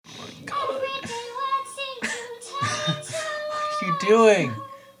doing?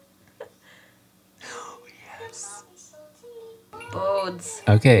 Bodes.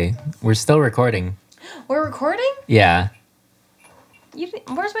 Okay, we're still recording. We're recording? Yeah.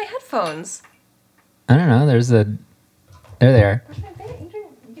 Where's my headphones? I don't know. They're there. Where's my bag? You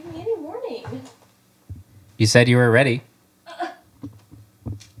didn't give me any warning. You said you were ready. Not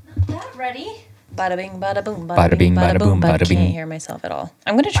that ready. Bada bing, bada boom, Bada bing, bada boom, but bada I bing. can't hear myself at all.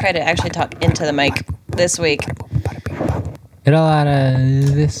 I'm gonna try to actually talk into the mic this week. Get a lot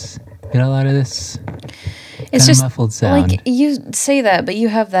of this. Get a lot of this. It's Kinda just muffled sound. like you say that, but you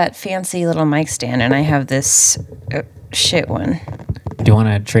have that fancy little mic stand, and I have this shit one. Do you want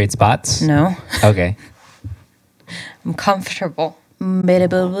to trade spots? No, Okay. I'm comfortable.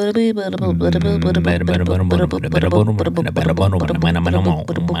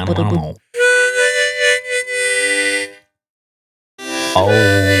 Oh.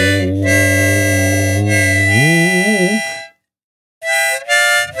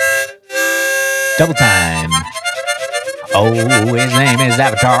 Double time. Oh, his name is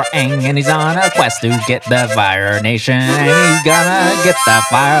Avatar Aang, and he's on a quest to get the Fire Nation, and he's gonna get the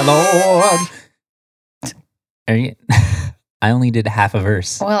Fire Lord. Are you? I only did half a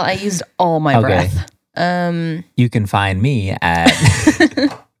verse. Well, I used all my Okay. breath. You can find me at.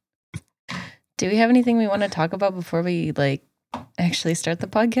 Do we have anything we want to talk about before we actually start the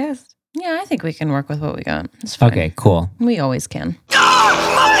podcast? Yeah, I think we can work with what we got. It's fine. Okay, cool. We always can.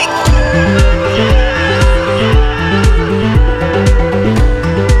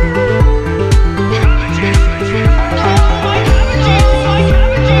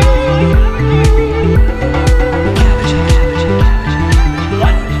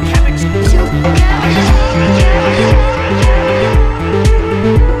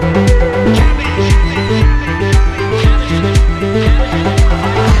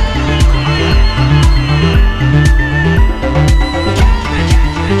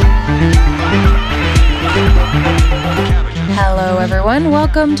 Hello, everyone.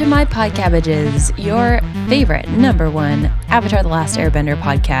 Welcome to my Pod Cabbages, your favorite #1 Avatar: The Last Airbender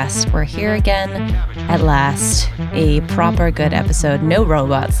podcast. We're here again at last. A proper good episode. No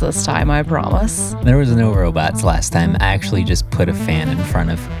robots this time, I promise. There was no robots last time. I actually just put a fan in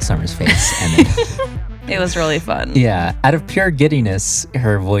front of Summer's face, and then, It was really fun. yeah, out of pure giddiness,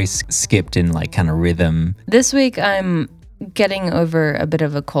 her voice skipped in kind of rhythm. This week, I'm getting over a bit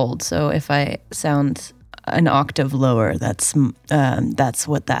of a cold, so if I sound an octave lower, that's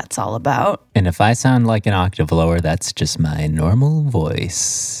what that's all about. And if I sound like an octave lower, that's just my normal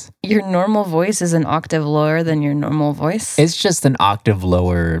voice. Your normal voice is an octave lower than your normal voice. It's just an octave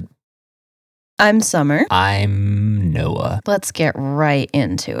lower. I'm Summer. I'm Noah. Let's get right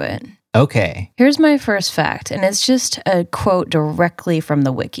into it. Okay. Here's my first fact, and it's just a quote directly from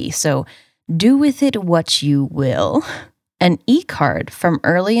the wiki, so do with it what you will. An e-card from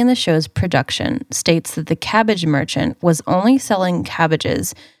early in the show's production states that the cabbage merchant was only selling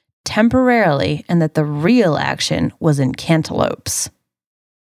cabbages temporarily and that the real action was in cantaloupes.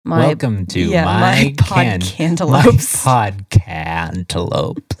 Welcome to my cantaloupes. pod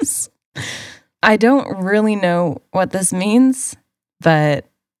cantaloupes. I don't really know what this means, but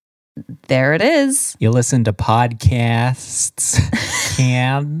there it is. You listen to podcasts,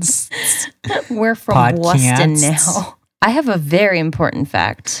 cans. We're from Boston now. I have a very important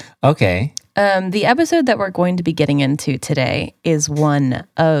fact. Okay. The episode that we're going to be getting into today is one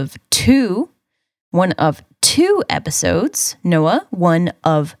of two episodes. Noah, one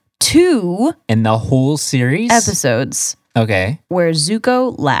of two In the whole series? episodes Okay. where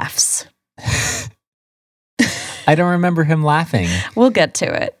Zuko laughs. I don't remember him laughing. We'll get to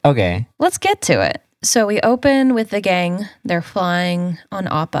it. Okay. Let's get to it. So we open with the gang. They're flying on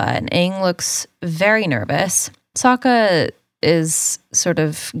Appa, and Aang looks very nervous. Sokka is sort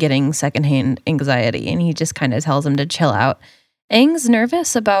of getting secondhand anxiety, and he just kind of tells him to chill out. Aang's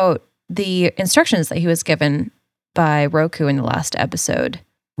nervous about the instructions that he was given by Roku in the last episode.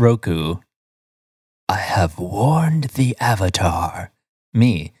 Roku. I have warned the Avatar.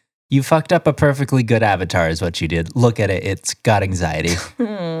 Me. You fucked up a perfectly good Avatar is what you did. Look at it. It's got anxiety.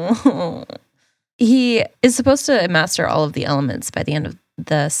 He is supposed to master all of the elements by the end of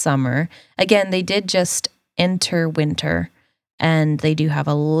the summer. Again, they did just enter winter, and they do have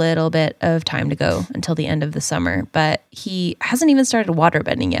a little bit of time to go until the end of the summer, but he hasn't even started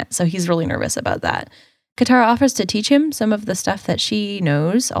waterbending yet, so he's really nervous about that. Katara offers to teach him some of the stuff that she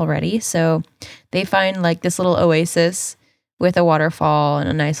knows already, so they find this little oasis with a waterfall and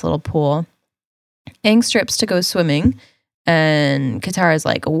a nice little pool. Aang strips to go swimming, and Katara's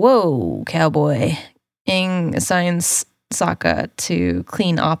like, whoa, cowboy. Aang assigns Sokka to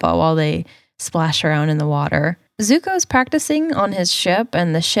clean Appa while they splash around in the water. Zuko's practicing on his ship,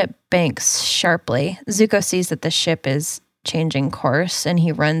 and the ship banks sharply. Zuko sees that the ship is changing course, and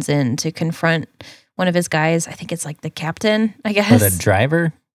he runs in to confront one of his guys. I think it's like the captain, I guess. Or the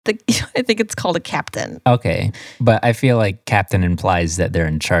driver? I think it's called a captain. Okay. But I feel like captain implies that they're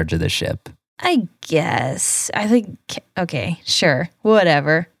in charge of the ship. I guess. I think, okay, sure,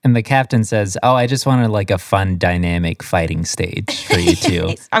 whatever. And the captain says, oh, I just wanted like a fun, dynamic fighting stage for you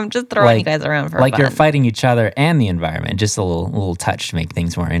two. I'm just throwing you guys around for like fun. You're fighting each other and the environment. Just a little touch to make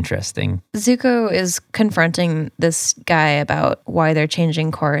things more interesting. Zuko is confronting this guy about why they're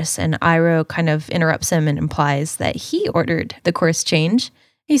changing course, and Iroh kind of interrupts him and implies that he ordered the course change.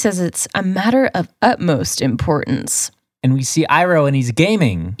 He says it's a matter of utmost importance. And we see Iroh and he's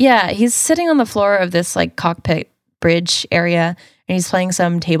gaming. Yeah, he's sitting on the floor of this like cockpit bridge area, and he's playing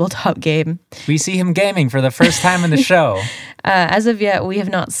some tabletop game. We see him gaming for the first time in the show. As of yet, we have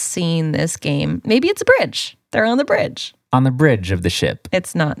not seen this game. Maybe it's a bridge. They're on the bridge. On the bridge of the ship.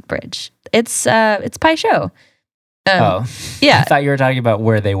 It's not bridge. It's Pai Sho. Yeah. I thought you were talking about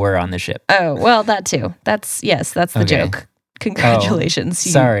where they were on the ship. Oh, well, that too. That's the joke. Congratulations.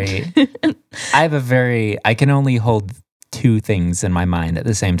 Sorry. I can only hold two things in my mind at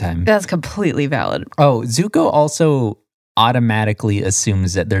the same time. That's completely valid. Oh, Zuko also automatically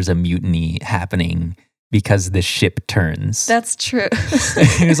assumes that there's a mutiny happening because the ship turns. That's true.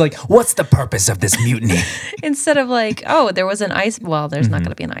 He's like, what's the purpose of this mutiny? Instead of like, oh, there was an ice. Well, there's not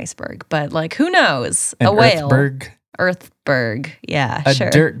going to be an iceberg, but like, who knows? An a whale. Earthberg. Yeah, a sure.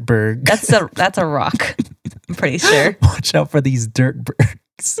 dirtberg. That's a rock. I'm pretty sure. Watch out for these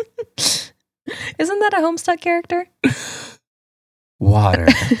dirtbergs. Isn't that a Homestuck character? Water.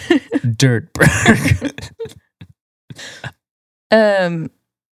 Dirtberg.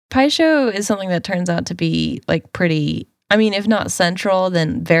 Pai Sho is something that turns out to be like pretty, I mean, if not central,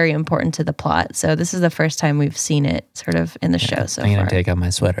 then very important to the plot. So this is the first time we've seen it sort of in the show so far. I'm going to take off my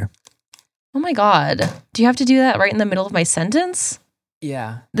sweater. Oh my God. Do you have to do that right in the middle of my sentence?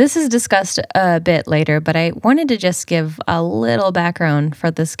 Yeah. This is discussed a bit later, but I wanted to just give a little background for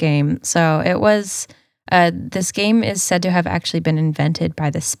this game. So it was, this game is said to have actually been invented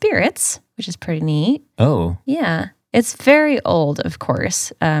by the spirits, which is pretty neat. Oh. Yeah. It's very old, of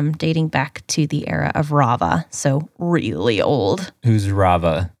course, dating back to the era of Rava. So really old. Who's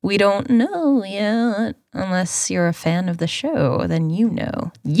Rava? We don't know yet. Unless you're a fan of the show, then you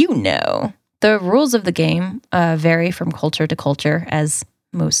know. You know. The rules of the game vary from culture to culture, as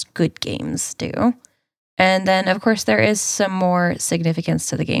most good games do. And then, of course, there is some more significance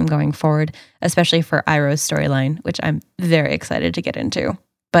to the game going forward, especially for Iroh's storyline, which I'm very excited to get into.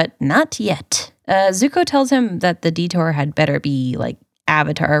 But not yet. Zuko tells him that the detour had better be like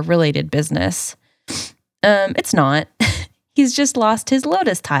Avatar-related business. It's not. He's just lost his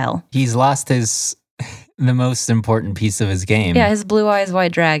lotus tile. He's lost the most important piece of his game. Yeah, his blue eyes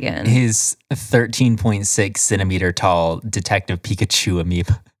white dragon. His 13.6 centimeter tall Detective Pikachu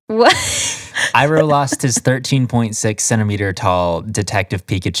amiibo. What? Iroh lost his 13.6 centimeter tall Detective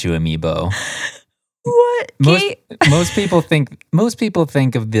Pikachu amiibo. What? Most people think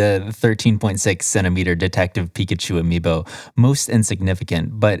of the 13.6 centimeter Detective Pikachu amiibo most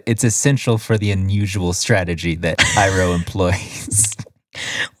insignificant, but it's essential for the unusual strategy that Iroh employs.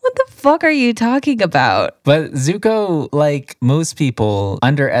 What the fuck are you talking about? But Zuko, like most people,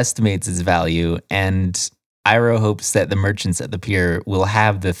 underestimates its value, and Iroh hopes that the merchants at the pier will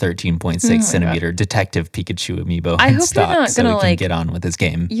have the 13.6 centimeter Detective Pikachu amiibo in stock so he can get on with his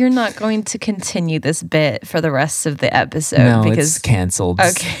game. You're not going to continue this bit for the rest of the episode. No, because it's canceled.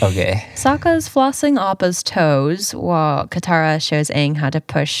 Okay. Sokka's flossing Appa's toes while Katara shows Aang how to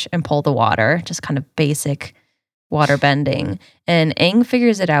push and pull the water, just kind of basic water bending. And Aang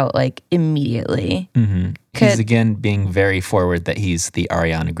figures it out like immediately. Mm-hmm. He's again being very forward that he's the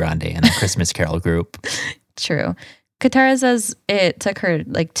Ariana Grande in the Christmas Carol group. True. Katara says it took her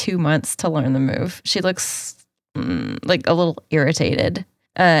like 2 months to learn the move. She looks like a little irritated.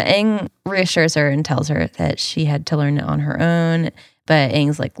 Aang reassures her and tells her that she had to learn it on her own, but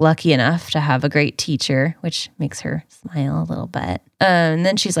Aang's like lucky enough to have a great teacher, which makes her smile a little bit. And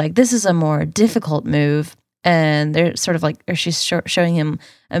then she's like, this is a more difficult move. And they're sort of like, or she's showing him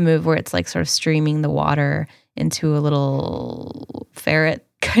a move where it's like sort of streaming the water into a little ferret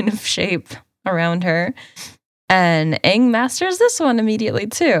kind of shape around her. And Aang masters this one immediately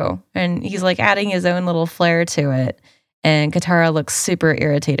too. And he's like adding his own little flair to it. And Katara looks super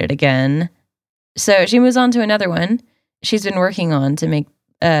irritated again. So she moves on to another one she's been working on to make,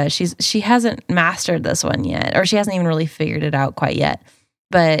 she hasn't mastered this one yet, or she hasn't even really figured it out quite yet.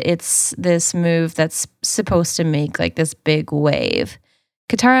 But it's this move that's supposed to make like this big wave.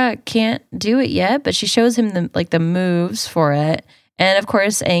 Katara can't do it yet, but she shows him the moves for it. And of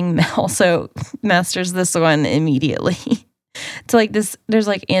course, Aang also masters this one immediately. It's like this, there's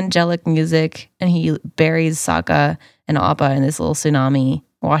like angelic music, and he buries Sokka and Appa in this little tsunami,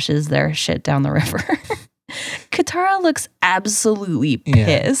 washes their shit down the river. Katara looks absolutely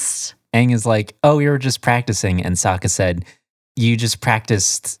pissed. Aang is like, oh, we were just practicing. And Sokka said, you just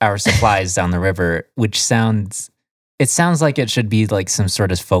practiced our supplies down the river, which sounds like it should be like some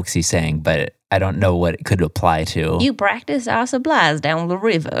sort of folksy saying, but I don't know what it could apply to. You practiced our supplies down the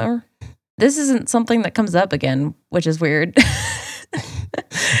river. This isn't something that comes up again, which is weird.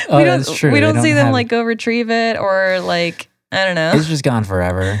 That's true. We don't see them like go retrieve it or like, I don't know. It's just gone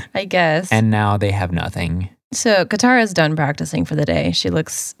forever. I guess. And now they have nothing. So Katara's done practicing for the day. She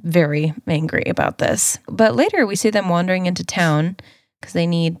looks very angry about this. But later we see them wandering into town because they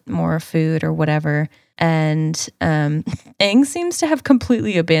need more food or whatever. And Aang seems to have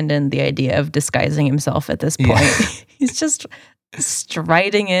completely abandoned the idea of disguising himself at this point. Yeah. He's just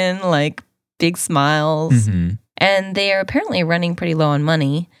striding in like big smiles. Mm-hmm. And they are apparently running pretty low on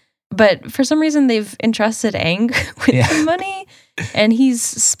money. But for some reason, they've entrusted Aang with the money. And he's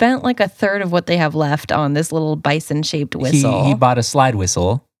spent like a third of what they have left on this little bison-shaped whistle. He bought a slide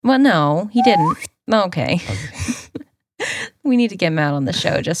whistle. Well, no, he didn't. Okay. We need to get Matt on the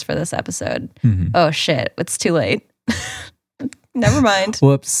show just for this episode. Mm-hmm. Oh, shit. It's too late. Never mind.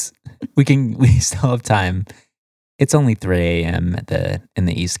 Whoops. We still have time. It's only 3 a.m. in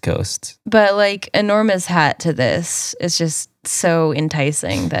the East Coast. But like enormous hat to this is just so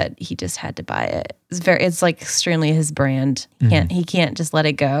enticing that he just had to buy it. It's like extremely his brand. He can't just let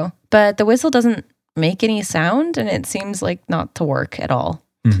it go. But the whistle doesn't make any sound, and it seems like not to work at all.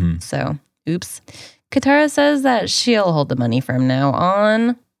 Mm-hmm. So, oops. Katara says that she'll hold the money for him now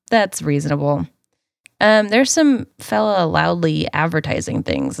on. That's reasonable. There's some fella loudly advertising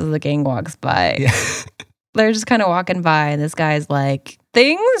things as the gang walks by. Yeah. They're just kind of walking by, and this guy's like,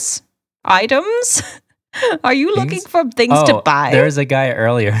 things? Items? Are you looking for things to buy? There's a guy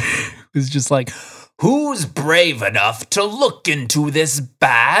earlier who's just like, who's brave enough to look into this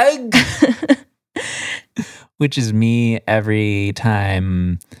bag? Which is me every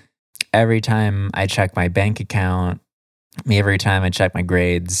time I check my bank account, every time I check my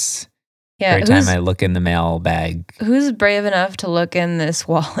grades, every time I look in the mail bag. Who's brave enough to look in this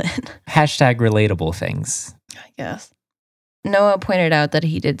wallet? Hashtag relatable things. I guess. Noah pointed out that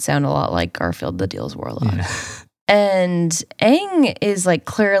he did sound a lot like Garfield the Deals Warlock. Yeah. And Aang is like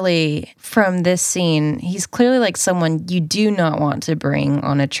clearly from this scene, he's clearly like someone you do not want to bring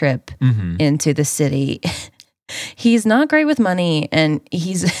on a trip into the city. He's not great with money, and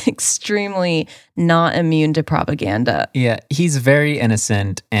he's extremely not immune to propaganda. Yeah, he's very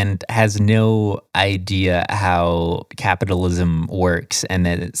innocent and has no idea how capitalism works, and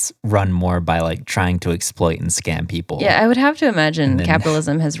that it's run more by like trying to exploit and scam people. Yeah, I would have to imagine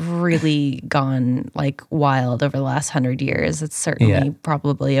capitalism has really gone like wild over the last 100 years. It's certainly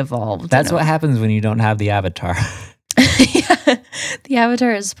probably evolved. That's what happens when you don't have the Avatar. Yeah, the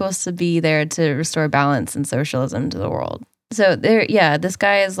Avatar is supposed to be there to restore balance and socialism to the world. So this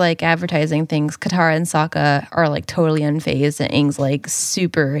guy is like advertising things. Katara and Sokka are like totally unfazed, and Aang's like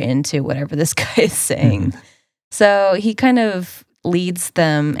super into whatever this guy is saying. So he kind of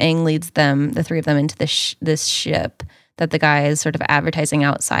Aang leads them, the three of them, into this ship that the guy is sort of advertising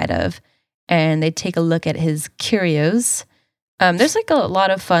outside of, and they take a look at his curios. There's like a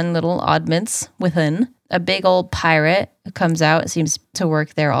lot of fun little oddments within. A big old pirate comes out. It seems to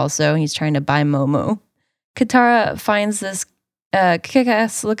work there also. He's trying to buy Momo. Katara finds this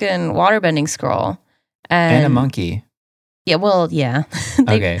kick-ass looking waterbending scroll. And a monkey. Yeah, well, yeah.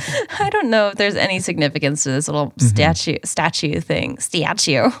 Okay. I don't know if there's any significance to this little statue thing.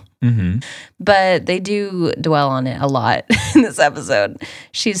 Mm-hmm. But they do dwell on it a lot in this episode.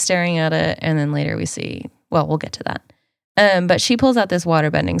 She's staring at it, and then later we see, well, we'll get to that. But she pulls out this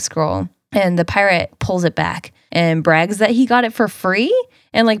waterbending scroll, and the pirate pulls it back and brags that he got it for free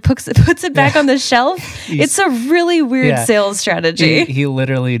and like puts it back on the shelf. It's a really weird sales strategy. He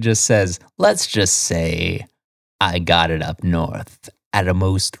literally just says, let's just say I got it up north at a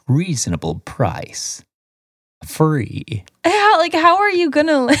most reasonable price. Free. How are you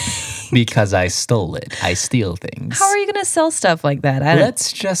gonna because I stole it. I steal things. How are you gonna sell stuff like that?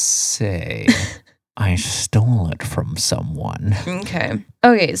 Let's just say I stole it from someone.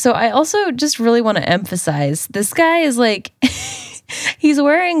 Okay, so I also just really want to emphasize this guy is like, he's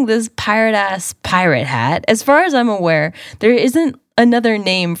wearing this pirate hat. As far as I'm aware, there isn't another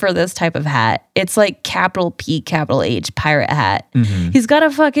name for this type of hat. It's like capital P, capital H, pirate hat. Mm-hmm. He's got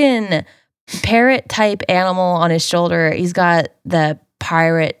a fucking parrot type animal on his shoulder. He's got the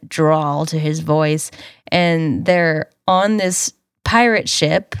pirate drawl to his voice. And they're on this pirate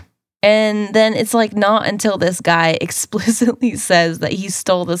ship. And then it's like not until this guy explicitly says that he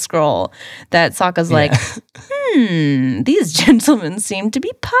stole the scroll that Sokka's like, these gentlemen seem to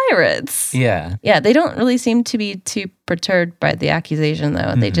be pirates. Yeah. Yeah, they don't really seem to be too perturbed by the accusation,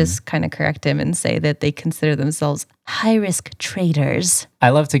 though. They just kind of correct him and say that they consider themselves high-risk traders. I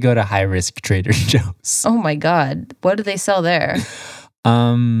love to go to high-risk Trader Joe's. Oh my God. What do they sell there?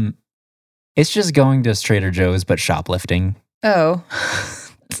 It's just going to Trader Joe's, but shoplifting. Oh.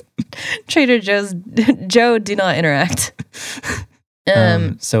 Trader Joe's, Joe, do not interact.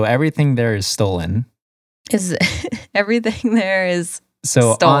 So everything there is stolen. Is everything there is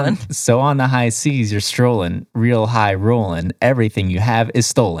So stolen. on the high seas, you're strolling, real high rolling. Everything you have is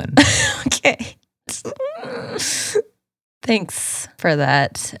stolen. Okay. Thanks for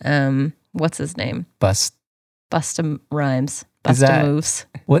that. What's his name? Busta Rhymes. Busta Moves.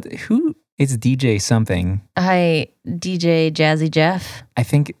 What? Who? It's DJ something. Hi, DJ Jazzy Jeff. I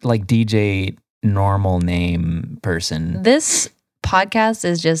think like DJ normal name person. This podcast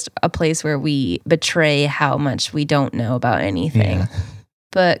is just a place where we betray how much we don't know about anything. Yeah.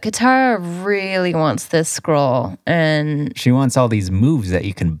 But Katara really wants this scroll, and She wants all these moves that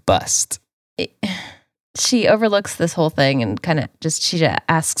you can bust. she overlooks this whole thing and kind of she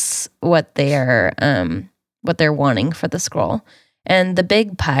asks what they're wanting for the scroll. And the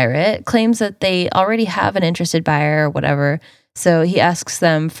big pirate claims that they already have an interested buyer or whatever, so he asks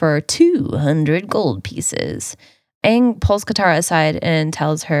them for 200 gold pieces. Aang pulls Katara aside and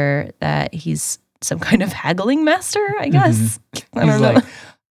tells her that he's some kind of haggling master, I guess. I don't know. Like,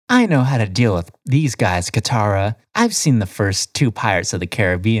 I know how to deal with these guys, Katara. I've seen the first 2 Pirates of the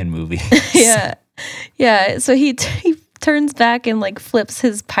Caribbean movies. Yeah. So he turns back and like flips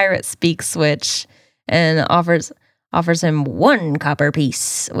his pirate speak switch and offers him 1 copper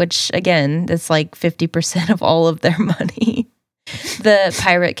piece, which again, that's like 50% of all of their money. The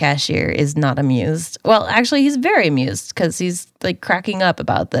pirate cashier is not amused. Well, actually, he's very amused because he's like cracking up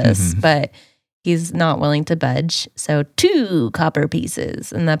about this, but he's not willing to budge. So 2 copper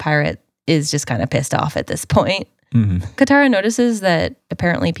pieces, and the pirate is just kind of pissed off at this point. Katara notices that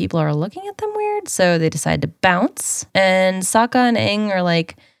apparently people are looking at them weird, so they decide to bounce. And Sokka and Aang are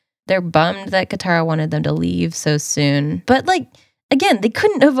like, they're bummed that Katara wanted them to leave so soon. But like, again, they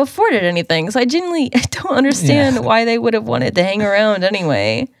couldn't have afforded anything. So I don't understand why they would have wanted to hang around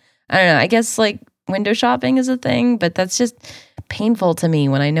anyway. I don't know. I guess like window shopping is a thing, but that's just painful to me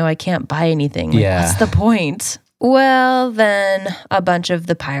when I know I can't buy anything. Like, what's the point? Well, then a bunch of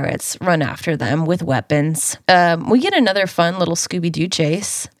the pirates run after them with weapons. We get another fun little Scooby-Doo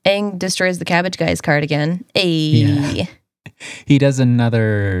chase. Aang destroys the cabbage guy's cart again. Yeah. He does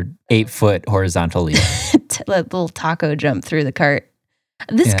another 8-foot horizontal leap. That little taco jump through the cart.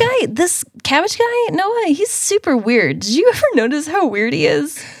 This guy, this cabbage guy, Noah, he's super weird. Did you ever notice how weird he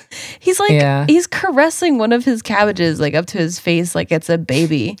is? He's like, he's caressing one of his cabbages like up to his face like it's a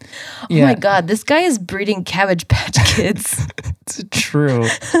baby. Oh my God, this guy is breeding Cabbage Patch Kids. It's true.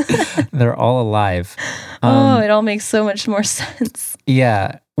 They're all alive. It all makes so much more sense.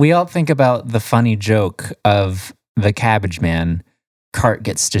 Yeah. We all think about the funny joke of the cabbage man, cart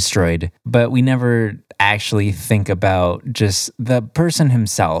gets destroyed, but we never actually think about just the person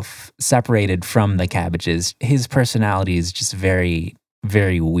himself separated from the cabbages. His personality is just very,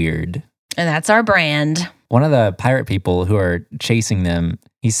 very weird. And that's our brand. One of the pirate people who are chasing them,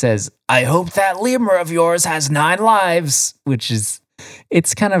 he says, I hope that lemur of yours has 9 lives, which is,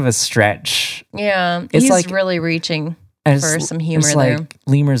 it's kind of a stretch. Yeah, it's he's like, really reaching for some humor it's there. like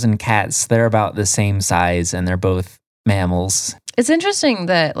lemurs and cats, they're about the same size and they're both mammals. It's interesting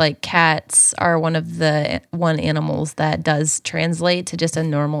that like cats are one animals that does translate to just a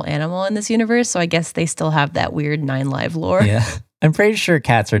normal animal in this universe. So I guess they still have that weird 9 live lore. Yeah. I'm pretty sure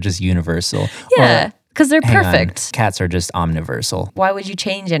cats are just universal. Yeah, because they're perfect. Cats are just omniversal. Why would you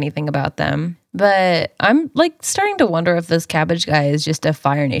change anything about them? But I'm like starting to wonder if this cabbage guy is just a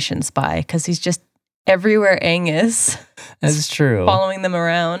Fire Nation spy because he's just everywhere Aang is. That's true. Following them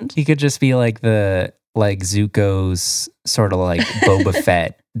around. He could just be like Zuko's sort of like Boba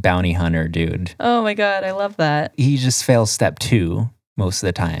Fett bounty hunter dude. Oh my God, I love that. He just fails step 2 most of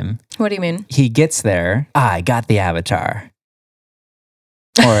the time. What do you mean? He gets there. I got the avatar.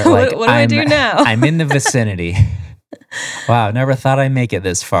 Or like, what do I do now? I'm in the vicinity. Wow, never thought I'd make it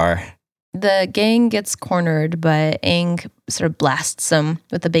this far. The gang gets cornered, but Aang sort of blasts them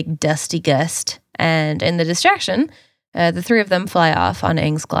with a big dusty gust. And in the distraction, the 3 of them fly off on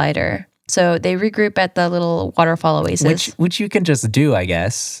Aang's glider. So they regroup at the little waterfall oasis. Which you can just do, I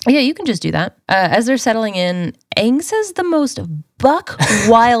guess. Yeah, you can just do that. As they're settling in, Aang says the most buck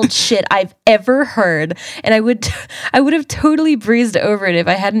wild shit I've ever heard, and I would have totally breezed over it if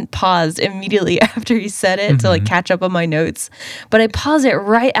I hadn't paused immediately after he said it to like catch up on my notes. But I pause it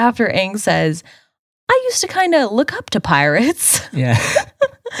right after Aang says, "I used to kind of look up to pirates." Yeah.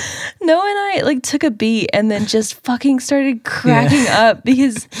 Noah and I like took a beat and then just fucking started cracking up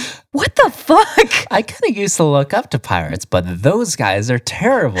because what the fuck? I kind of used to look up to pirates, but those guys are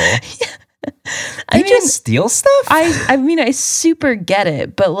terrible. They just steal stuff? I mean, I super get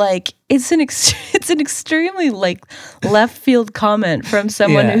it, but like it's an extremely like left field comment from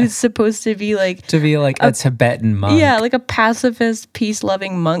someone who's supposed to be like a Tibetan monk. Yeah, like a pacifist,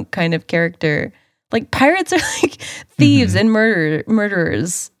 peace-loving monk kind of character. Like pirates are like thieves and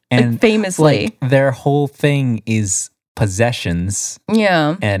murderers, and like, famously. Like, their whole thing is possessions.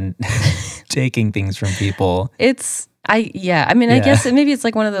 Yeah, and taking things from people. I guess maybe it's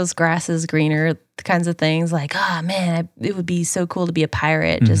like one of those grass is greener kinds of things. Like, oh man, it would be so cool to be a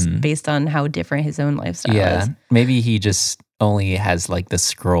pirate, just based on how different his own lifestyle is. Maybe he just only has like the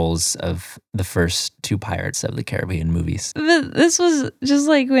scrolls of the first 2 Pirates of the Caribbean movies. This was just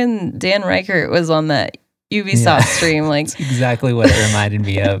like when Dan Reichert was on that Ubisoft stream. Like, that's exactly what it reminded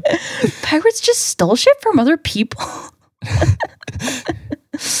me of. Pirates just stole shit from other people.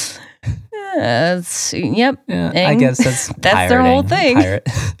 Yep. Yeah, I guess that's their whole thing. Pirate.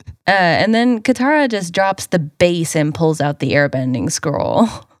 And then Katara just drops the base and pulls out the airbending scroll.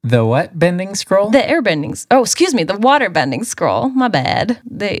 The what bending scroll? The airbending. Oh, excuse me, the water bending scroll. My bad.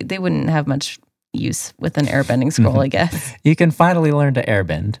 They wouldn't have much use with an airbending scroll, I guess. You can finally learn to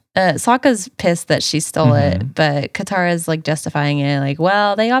airbend. Sokka's pissed that she stole it, but Katara's like justifying it, like,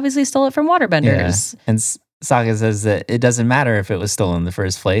 well, they obviously stole it from waterbenders. Yeah. And Sokka says that it doesn't matter if it was stolen in the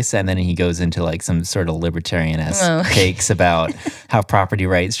first place, and then he goes into like some sort of libertarian-esque takes about how property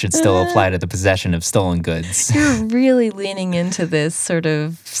rights should still apply to the possession of stolen goods. You're really leaning into this sort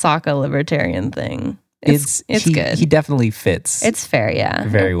of Sokka libertarian thing. It's good. He definitely fits. It's fair, yeah.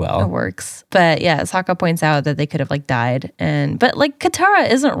 Very well. It works. But yeah, Sokka points out that they could have like died, but like Katara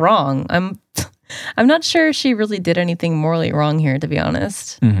isn't wrong. I'm not sure she really did anything morally wrong here, to be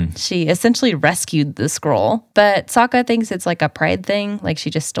honest. She essentially rescued the scroll, but Sokka thinks it's like a pride thing, like she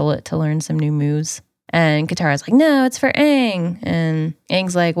just stole it to learn some new moves. And Katara's like, no, it's for Aang. And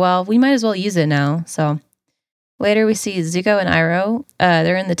Aang's like, well, we might as well use it now. So later we see Zuko and Iroh.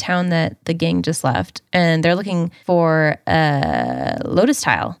 They're in the town that the gang just left, and they're looking for a lotus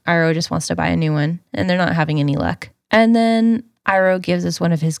tile. Iroh just wants to buy a new one, and they're not having any luck. And then Iroh gives us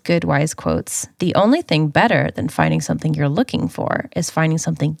one of his good wise quotes. The only thing better than finding something you're looking for is finding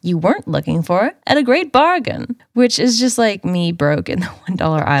something you weren't looking for at a great bargain, which is just like me broke in the $1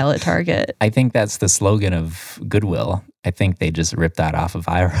 aisle at Target. I think that's the slogan of Goodwill. I think they just ripped that off of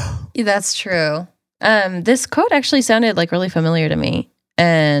Iroh. Yeah, that's true. This quote actually sounded like really familiar to me.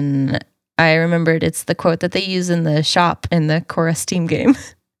 And I remembered it's the quote that they use in the shop in the Korra Steam game.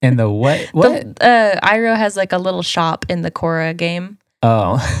 In the what? Iroh has like a little shop in the Korra game.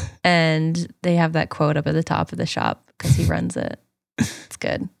 Oh. And they have that quote up at the top of the shop because he runs it. It's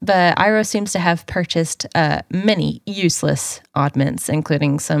good. But Iroh seems to have purchased many useless oddments,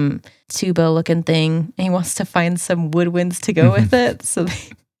 including some tuba-looking thing. And he wants to find some woodwinds to go with it. So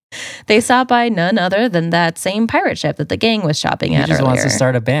they saw by none other than that same pirate ship that the gang was shopping at earlier. He just wants to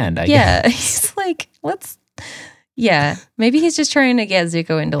start a band, I guess. Yeah, he's like, yeah, maybe he's just trying to get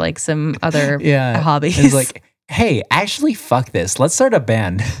Zuko into like some other hobbies. He's like, hey, actually, fuck this. Let's start a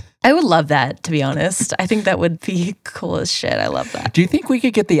band. I would love that, to be honest. I think that would be cool as shit. I love that. Do you think we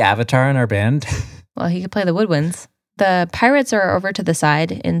could get the Avatar in our band? Well, he could play the woodwinds. The pirates are over to the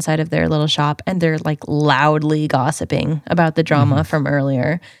side inside of their little shop, and they're like loudly gossiping about the drama from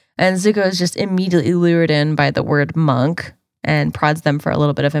earlier. And Zuko is just immediately lured in by the word monk and prods them for a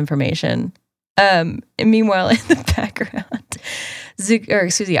little bit of information. And meanwhile, in the background,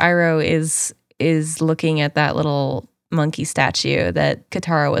 Iroh is looking at that little monkey statue that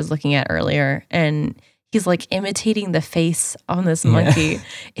Katara was looking at earlier, and he's like imitating the face on this monkey.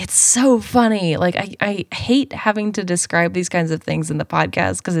 It's so funny. Like I hate having to describe these kinds of things in the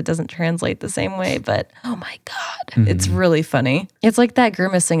podcast because it doesn't translate the same way, but oh my God, it's really funny. It's like that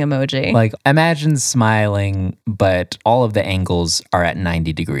grimacing emoji. Like imagine smiling, but all of the angles are at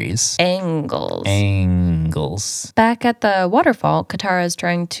 90 degrees. Angles. Back at the waterfall, Katara is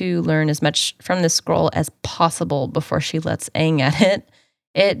trying to learn as much from the scroll as possible before she lets Aang at it.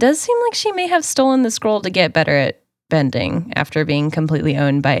 It does seem like she may have stolen the scroll to get better at bending after being completely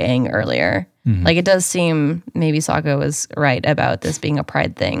owned by Aang earlier. Like it does seem maybe Sokka was right about this being a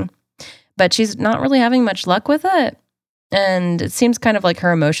pride thing. but she's not really having much luck with it. And it seems kind of like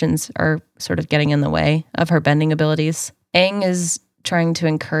her emotions are sort of getting in the way of her bending abilities. Aang is trying to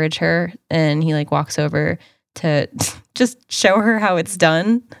encourage her, and he like walks over to just show her how it's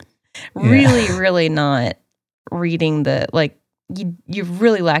done. Really, really not reading the, like, you're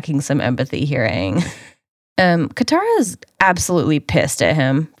really lacking some empathy here, Aang. Katara is absolutely pissed at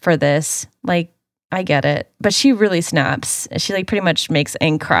him for this. Like, I get it, but she really snaps. She like pretty much makes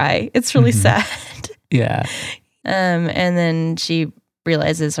Aang cry. It's really sad. Yeah. And then she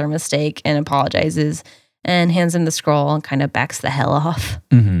realizes her mistake and apologizes and hands him the scroll and kind of backs the hell off.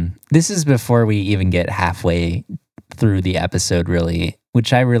 This is before we even get halfway through the episode, really,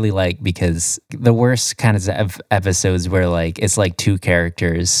 which I really like, because the worst kinds of episodes where like it's like two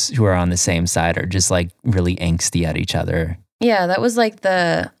characters who are on the same side are just like really angsty at each other. Yeah, that was like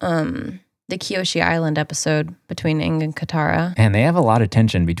the Kyoshi Island episode between Aang and Katara. And they have a lot of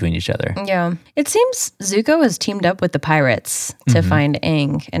tension between each other. Yeah. It seems Zuko has teamed up with the pirates to find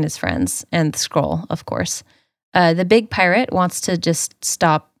Aang and his friends, and the scroll, of course. The big pirate wants to just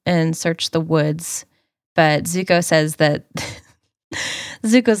stop and search the woods, but Zuko says that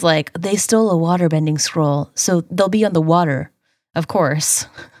Zuko's like, they stole a waterbending scroll, so they'll be on the water, of course.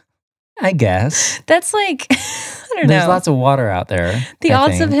 I guess. That's like, I don't know. There's lots of water out there. The I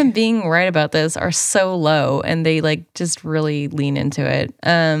odds of think. him being right about this are so low, and they like just really lean into it.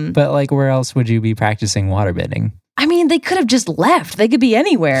 But like, where else would you be practicing waterbending? I mean, they could have just left. They could be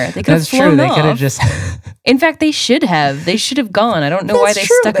anywhere. They could That's have flown true. They off. could have just. In fact, they should have. They should have gone. I don't know why That's they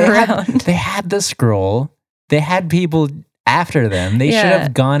true. stuck They around. They had the scroll. They had people after them. They Yeah. should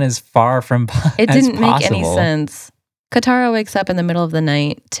have gone as far from. It as didn't make any possible. sense. Katara wakes up in the middle of the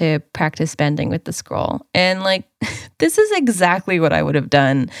night to practice bending with the scroll. And like, this is exactly what I would have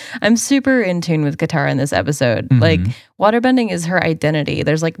done. I'm super in tune with Katara in this episode. Like, waterbending is her identity.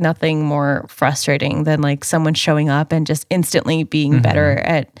 There's like nothing more frustrating than like someone showing up and just instantly being better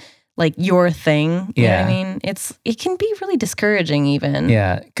at like your thing. You know what I mean? It can be really discouraging even.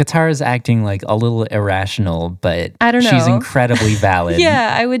 Yeah, Katara's acting like a little irrational, but I don't she's know. incredibly valid.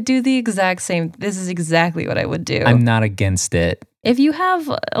 Yeah, I would do the exact same. This is exactly what I would do. I'm not against it. If you have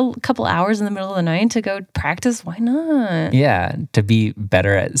a couple hours in the middle of the night to go practice, why not? Yeah, to be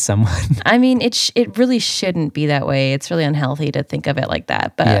better at someone. I mean, it really shouldn't be that way. It's really unhealthy to think of it like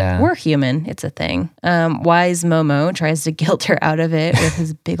that. But we're human. It's a thing. Wise Momo tries to guilt her out of it with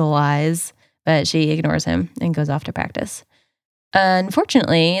his big ol' eyes, but she ignores him and goes off to practice.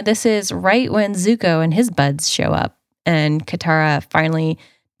 Unfortunately, this is right when Zuko and his buds show up, and Katara finally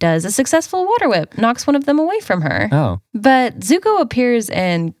does a successful water whip, knocks one of them away from her. Oh. But Zuko appears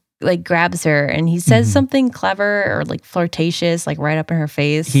and like grabs her, and he says something clever or like flirtatious, like right up in her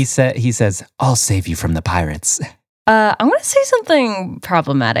face. He says, "I'll save you from the pirates." I'm going to say something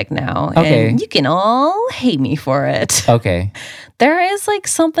problematic now, Okay. and you can all hate me for it. Okay. There is like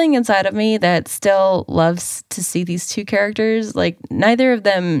something inside of me that still loves to see these two characters. Like, neither of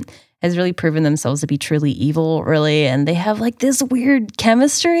them has really proven themselves to be truly evil, really, and they have like this weird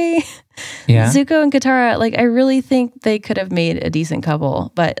chemistry. Yeah. Zuko and Katara, like, I really think they could have made a decent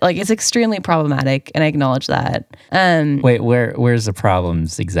couple, but like, it's extremely problematic, and I acknowledge that. Wait, where's the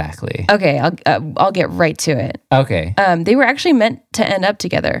problems exactly? Okay, I'll get right to it. Okay. They were actually meant to end up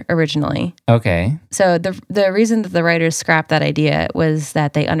together originally. Okay. So the reason that the writers scrapped that idea was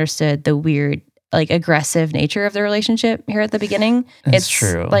that they understood the weird, like, aggressive nature of the relationship here at the beginning. That's it's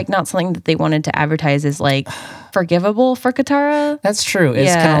true. Like, not something that they wanted to advertise as like forgivable for Katara. That's true. It's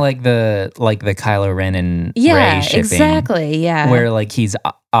Yeah. kind of like the Kylo Ren and Yeah, Rey shipping, exactly. Yeah. where like he's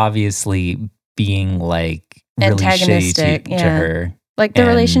obviously being like really shitty Antagonistic, to yeah. her. Like, the And-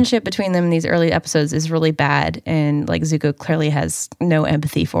 relationship between them in these early episodes is really bad, and like Zuko clearly has no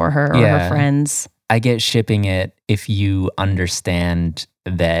empathy for her or Yeah. her friends. I get shipping it if you understand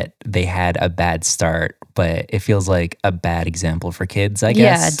that they had a bad start, but it feels like a bad example for kids, I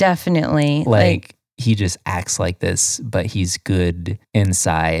guess. Yeah, definitely. Like he just acts like this, but he's good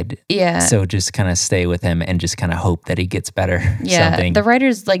inside. yeah. So just kind of stay with him and just kind of hope that he gets better. Yeah, Something. the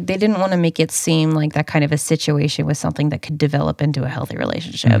writers, like, they didn't want to make it seem like that kind of a situation was something that could develop into a healthy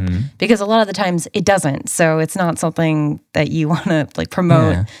relationship, Mhm. because a lot of the times it doesn't. So it's not something that you want to like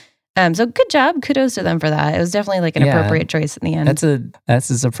promote. Yeah. So good job, kudos to them for that. It was definitely like an Yeah. appropriate choice in the end.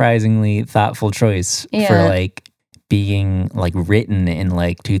 That's a surprisingly thoughtful choice for Yeah. like being like written in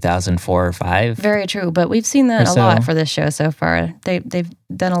like 2004 or 5. Very true, but we've seen that Or a lot so. for this show so far. They've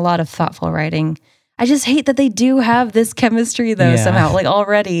done a lot of thoughtful writing. I just hate that they do have this chemistry though, Yeah. somehow, like,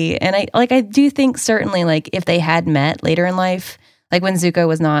 already. And I do think certainly, like, if they had met later in life, like when Zuko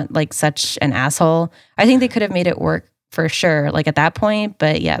was not like such an asshole, I think they could have made it work for sure, like at that point.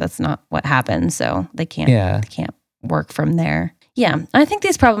 But yeah, that's not what happened. So they can't work from there. Yeah, I think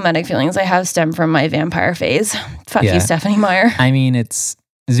these problematic feelings I have stem from my vampire phase. Fuck you, Stephanie Meyer. I mean,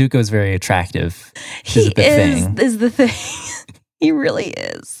 Zuko's very attractive. Is the thing. He really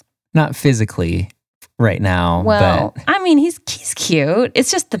is. Not physically right now. Well, but I mean, he's cute. It's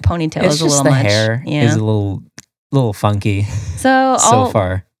just the ponytail it's is a just little the much. hair is a little funky. So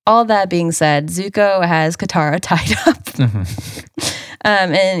far. All that being said, Zuko has Katara tied up,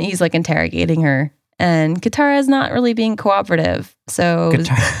 and he's like interrogating her. And Katara is not really being cooperative. So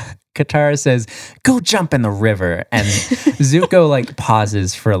Katara says, "Go jump in the river," and Zuko like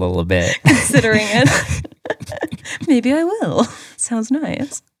pauses for a little bit, considering it. Maybe I will. Sounds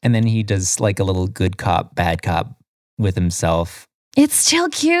nice. And then he does like a little good cop, bad cop with himself. It's still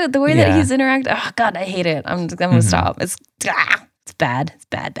cute the way that he's interacting. Oh God, I hate it. I'm gonna stop. It's bad. It's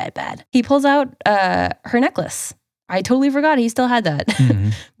bad. He pulls out her necklace. I totally forgot he still had that,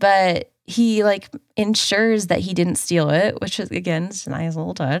 but he like ensures that he didn't steal it, which is again it's a nice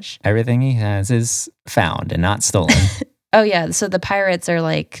little touch. Everything he has is found and not stolen. Oh yeah, so the pirates are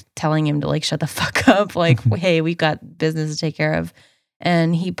like telling him to like shut the fuck up, like hey, we've got business to take care of,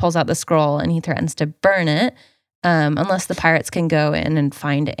 and he pulls out the scroll and he threatens to burn it unless the pirates can go in and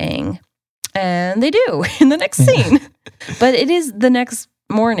find Aang, and they do in the next scene. But it is the next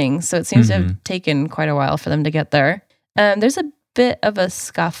morning, so it seems to have taken quite a while for them to get there. There's a bit of a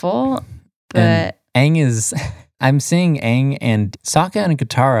scuffle, but I'm seeing Aang and Sokka and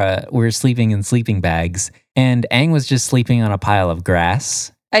Katara were sleeping in sleeping bags, and Aang was just sleeping on a pile of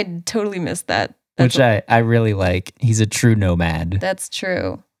grass. I totally missed that. Which I really like. He's a true nomad. That's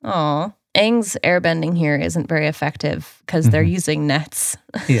true. Aw. Aang's airbending here isn't very effective because they're using nets.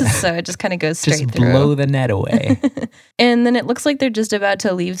 Yeah. So it just kind of goes straight through. Just blow the net away. And then it looks like they're just about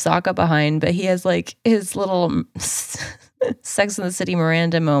to leave Sokka behind, but he has like his little Sex and the City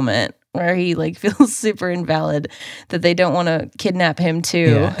Miranda moment where he like feels super invalid that they don't want to kidnap him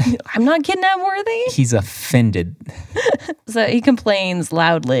too. Yeah. I'm not kidnap worthy. He's offended. So he complains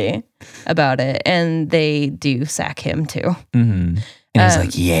loudly about it, and they do sack him too. And he's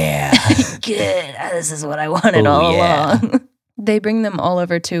like, yeah. Good. This is what I wanted all along. They bring them all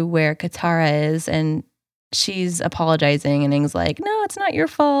over to where Katara is, and she's apologizing, and Aang's like, no, it's not your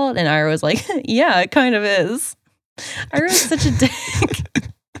fault. And Iroh was like, yeah, it kind of is. Iroh's such a dick.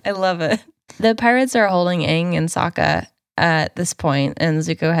 I love it. The pirates are holding Aang and Sokka at this point, and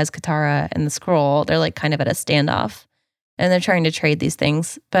Zuko has Katara and the scroll. They're like kind of at a standoff, and they're trying to trade these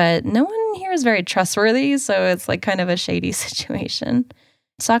things, but no one here is very trustworthy, so it's like kind of a shady situation.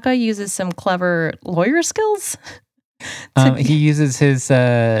 Sokka uses some clever lawyer skills. He uses his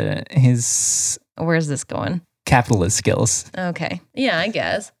where's this going? Capitalist skills. Okay. Yeah, I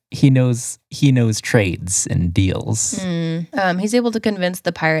guess. He knows trades and deals. He's able to convince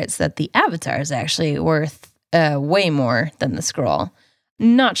the pirates that the Avatar is actually worth way more than the scroll.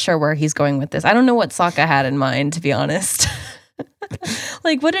 Not sure where he's going with this. I don't know what Sokka had in mind, to be honest.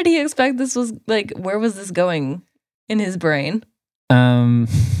 Like, what did he expect this was, like, where was this going in his brain?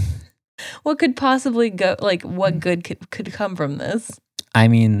 What could possibly go, like, what good could come from this? I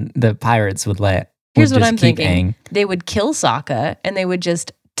mean, the pirates would Here's what I'm thinking. Aang. They would kill Sokka, and they would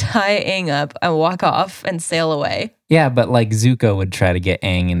just tie Aang up and walk off and sail away. Yeah, but like Zuko would try to get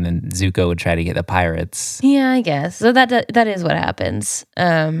Aang, and then Zuko would try to get the pirates. Yeah, I guess. So that is what happens.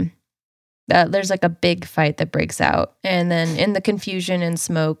 There's like a big fight that breaks out, and then in the confusion and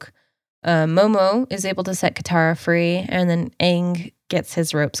smoke, Momo is able to set Katara free, and then Aang gets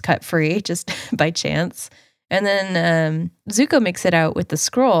his ropes cut free just by chance. And then Zuko makes it out with the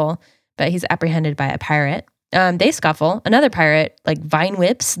scroll, but he's apprehended by a pirate. They scuffle. Another pirate like vine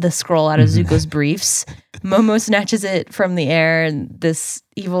whips the scroll out of Zuko's briefs. Momo snatches it from the air, and this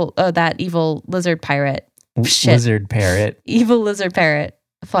evil lizard pirate, evil lizard parrot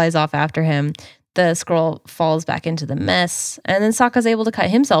flies off after him. The scroll falls back into the mess, and then Sokka's able to cut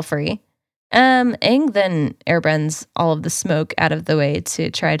himself free. Aang then airbends all of the smoke out of the way to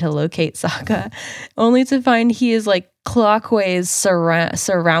try to locate Sokka, only to find he is like clockways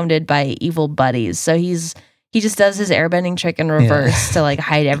surrounded by evil buddies. So he just does his airbending trick in reverse to like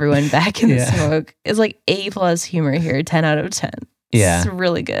hide everyone back in the smoke. It's like A+ humor here, 10 out of 10. Yeah, it's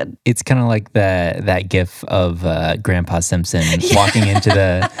really good. It's kind of like that gif of Grandpa Simpson walking into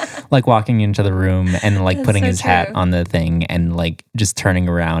the room and like putting his hat on the thing and like just turning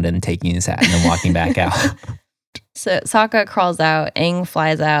around and taking his hat and then walking back out. So Sokka crawls out, Aang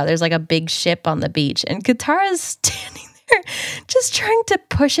flies out. There's like a big ship on the beach, and Katara's standing there just trying to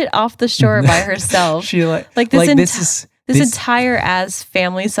push it off the shore by herself. She this This This- entire ass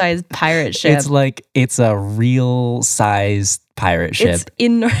family-sized pirate ship. It's a real sized pirate ship. It's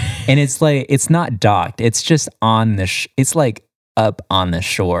in. And it's not docked. It's just on the it's like up on the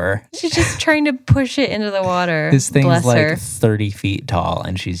shore. She's just trying to push it into the water. This thing's Bless like her. 30 feet tall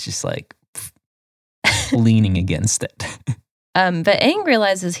and she's just like leaning against it. But Aang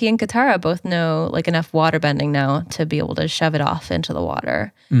realizes he and Katara both know like enough water bending now to be able to shove it off into the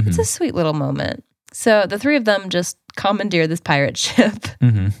water. Mhm. It's a sweet little moment. So the three of them just commandeer this pirate ship.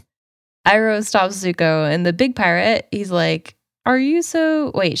 Mhm. Iroh stops Zuko, and the big pirate, he's like, "Are you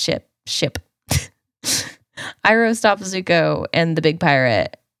so..." Wait, ship. Iroh stops Zuko and the big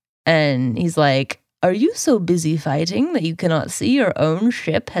pirate, and he's like, "Are you so busy fighting that you cannot see your own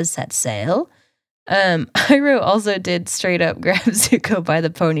ship has set sail?" Iroh also did straight up grab Zuko by the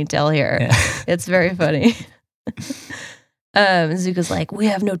ponytail here. Yeah. It's very funny. Zuko's like, "We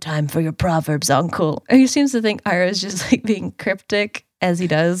have no time for your proverbs, uncle." And he seems to think Iroh's just like being cryptic as he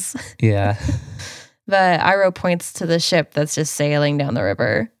does. Yeah. But Iroh points to the ship that's just sailing down the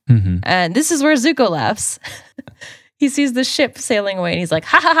river. Mhm. And this is where Zuko laughs. He sees the ship sailing away and he's like,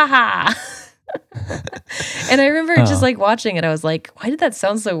 "Ha ha ha ha." And I remember just like watching it, I was like, why did that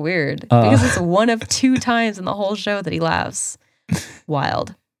sound so weird? Because it's one of 2 times in the whole show that he laughs.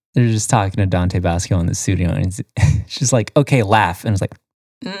 Wild. They're just talking to Dante Basco in the studio and it's just like, okay, laugh. And it's like,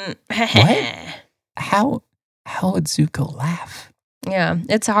 What? how would Zuko laugh? Yeah,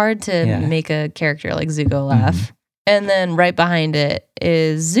 it's hard to Yeah. make a character like Zuko laugh. And then right behind it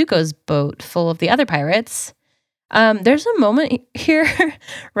is Zuko's boat full of the other pirates. There's a moment here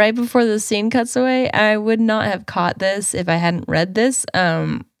right before the scene cuts away. I would not have caught this if I hadn't read this.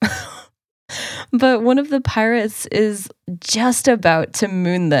 But one of the pirates is just about to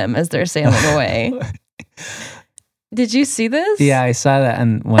moon them as they're sailing away. Did you see this? Yeah, I saw that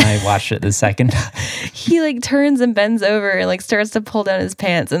and when I watched it the second time. He like turns and bends over and like starts to pull down his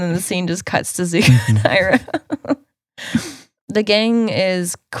pants, and then the scene just cuts to Zuko and Iroh. The gang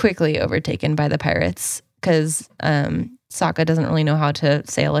is quickly overtaken by the pirates because Sokka doesn't really know how to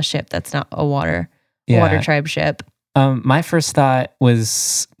sail a ship that's not a water tribe ship. My first thought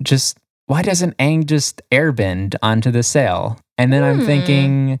was just, why doesn't Aang just airbend onto the sail? And then I'm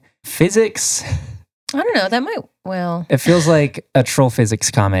thinking, physics? I don't know. That might, well, It feels like a troll physics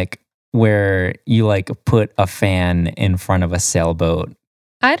comic where you like put a fan in front of a sailboat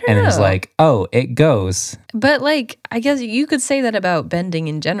I don't and know. it's like, oh, it goes. But like, I guess you could say that about bending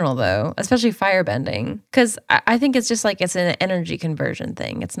in general, though, especially fire bending, because I think it's just like it's an energy conversion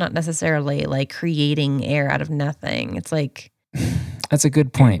thing. It's not necessarily like creating air out of nothing. It's like, That's a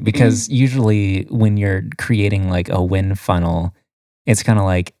good point because usually when you're creating like a wind funnel, it's kind of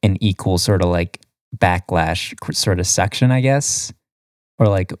like an equal sort of like backlash sort of suction, I guess. Or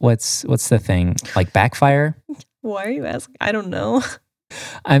like what's the thing? Like backfire? why are you asking? I don't know.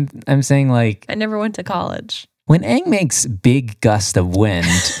 I'm saying like I never went to college. when Aang makes big gust of wind,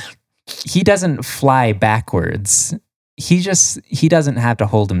 he doesn't fly backwards. He doesn't have to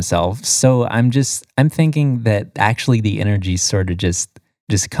hold himself. So I'm thinking that actually the energy sort of just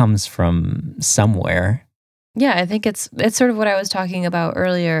comes from somewhere. Yeah, I think it's sort of what I was talking about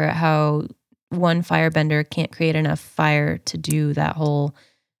earlier, how one firebender can't create enough fire to do that whole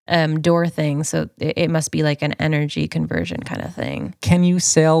door thing. So it must be like an energy conversion kind of thing. Can you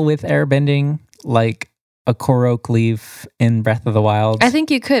sail with airbending like a Korok leaf in Breath of the Wild? I think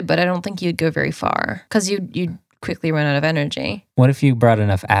you could, but I don't think you'd go very far because you'd quickly run out of energy. What if you brought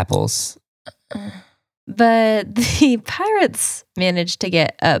enough apples? But the pirates managed to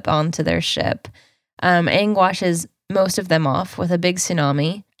get up onto their ship. Aang washes most of them off with a big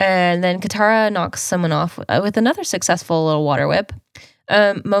tsunami, and then Katara knocks someone off with another successful little water whip.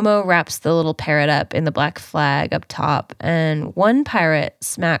 Momo wraps the little parrot up in the black flag up top, and one pirate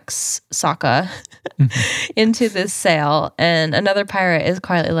smacks Sokka into this sail, and another pirate is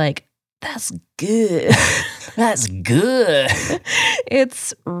quietly like, "That's good." That's good.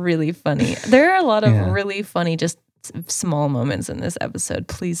 It's really funny. There are a lot of Yeah. really funny, just small moments in this episode.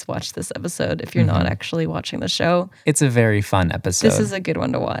 Please watch this episode if you're not actually watching the show. It's a very fun episode. This is a good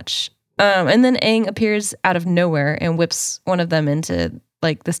one to watch. And then Aang appears out of nowhere and whips one of them into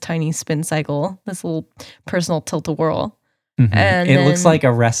like this tiny spin cycle, this little personal tilt-a-whirl. Mhm. and It looks then- like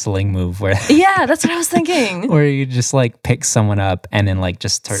a wrestling move where Yeah, that's what I was thinking. where you just like pick someone up and then like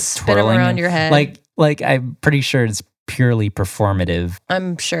just start Spin 'em twirling around your head. Like I'm pretty sure it's purely performative.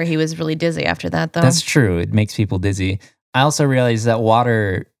 I'm sure he was really dizzy after that, though. That's true. It makes people dizzy. I also realized that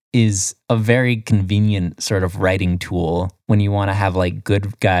water is a very convenient sort of writing tool when you want to have like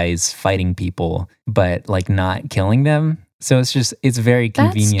good guys fighting people, but like not killing them. So it's very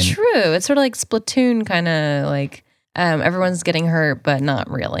That's convenient. true. It's sort of like Splatoon kind of like Everyone's getting hurt, but not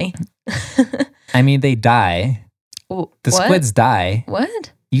really. I mean, they die. The What? squids die.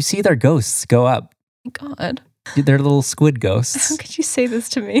 What? You see their ghosts go up. God. They're little squid How ghosts. could you say this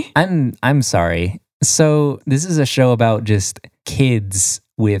to me? I'm sorry. So this is a show about just kids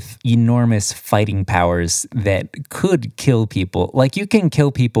with enormous fighting powers that could kill people. Like, you can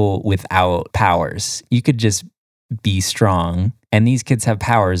kill people without powers. You could just be strong. And these kids have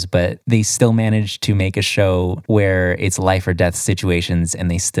powers, but they still manage to make a show where it's life or death situations and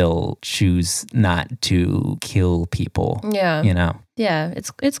they still choose not to kill people. Yeah. You know? Yeah,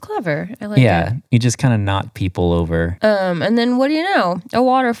 it's clever. I like Yeah. You just kind of knock people over. it. And then what do you know? A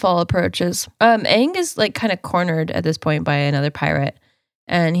waterfall approaches. Aang is like kind of cornered at this point by another pirate,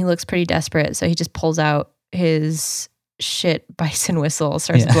 and he looks pretty desperate. So he just pulls out his shit bison whistle,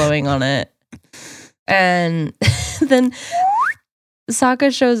 starts blowing on it, and then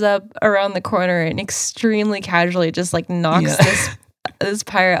Sokka shows up around the corner and extremely casually just like knocks this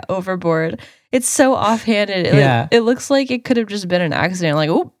pirate overboard. It's so offhanded. It looks like it could have just been an accident. Like,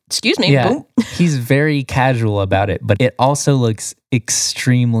 oh, excuse me. Yeah. Boom. He's very casual about it, but it also looks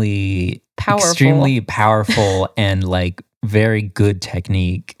extremely powerful and like very good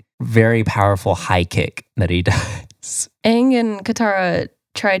technique, very powerful high kick that he does. Aang and Katara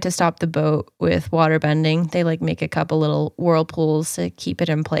tried to stop the boat with water bending. They like make a couple little whirlpools to keep it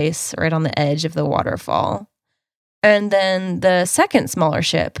in place right on the edge of the waterfall. And then the second smaller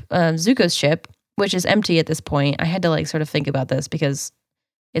ship, Zuko's ship, which is empty at this point. I had to like sort of think about this because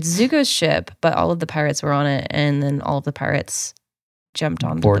it's Zuko's ship, but all of the pirates were on it, and then all of the pirates jumped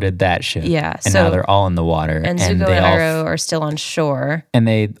on boarded that ship. Yeah, and now they're all in the water, and Zuko and Iroh are still on shore.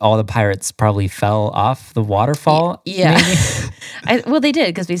 And all the pirates probably fell off the waterfall. Yeah, well, they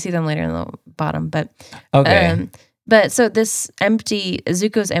did because we see them later in the bottom. But okay. But so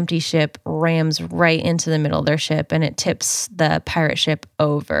Zuko's empty ship rams right into the middle of their ship, and it tips the pirate ship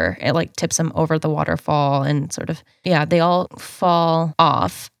over. It like tips them over the waterfall, and sort of, they all fall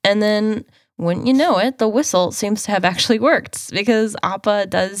off. And then, wouldn't you know it, the whistle seems to have actually worked because Appa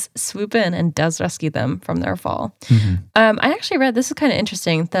does swoop in and does rescue them from their fall. Mm-hmm. I actually read, this is kind of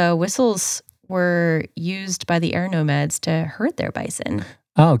interesting, the whistles were used by the air nomads to herd their bison.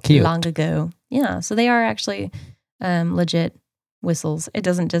 Oh, cute. Long ago. Yeah, so they are actually legit whistles.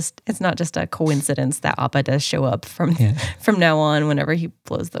 It's not just a coincidence that Appa does show up from now on whenever he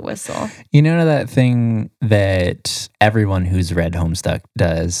blows the whistle. You know that thing that everyone who's read Homestuck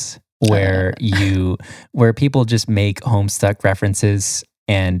does, where where people just make Homestuck references,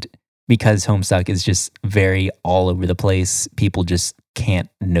 and because Homestuck is just very all over the place, people just can't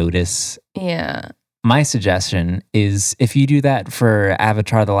notice. Yeah. My suggestion is if you do that for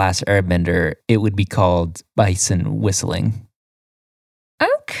Avatar: The Last Airbender, it would be called bison whistling.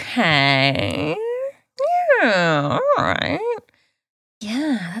 Okay. Yeah, all right.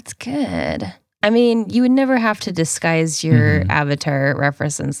 Yeah, that's good. I mean, you would never have to disguise your Avatar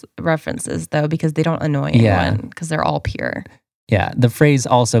references though, because they don't annoy anyone because they're all pure. Yeah, the phrase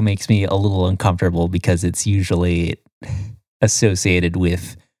also makes me a little uncomfortable because it's usually associated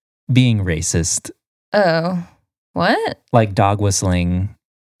with being racist. Oh, what? Like dog whistling.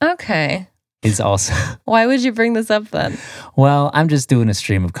 Okay. Is also. Why would you bring this up then? Well, I'm just doing a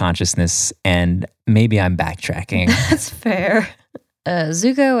stream of consciousness and maybe I'm backtracking. That's fair.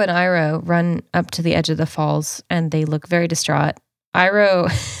 Zuko and Iroh run up to the edge of the falls and they look very distraught.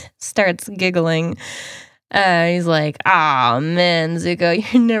 Iroh starts giggling. He's like, man,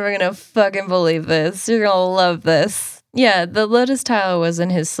 Zuko, you're never going to fucking believe this. You're going to love this. Yeah, the lotus tile was in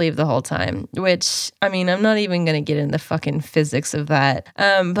his sleeve the whole time, which, I mean, I'm not even going to get into the fucking physics of that.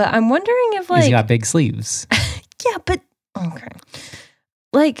 But I'm wondering if, like... He's got big sleeves. Yeah, but... Okay.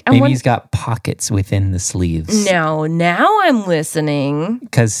 Like, maybe he's got pockets within the sleeves. Now I'm listening.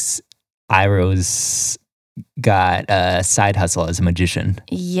 Because Iroh's got a side hustle as a magician.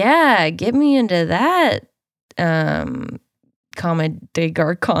 Yeah, get me into that. Comma de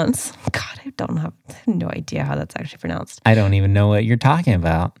Garcons. God, I have no idea how that's actually pronounced. I don't even know what you're talking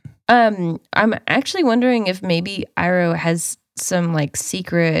about. I'm actually wondering if maybe Iroh has some like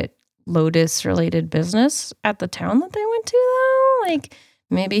secret Lotus related business at the town that they went to though. Like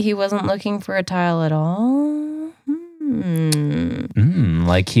maybe he wasn't looking for a tile at all.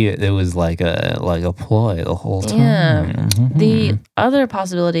 Like it was like a ploy the whole time. Yeah. The other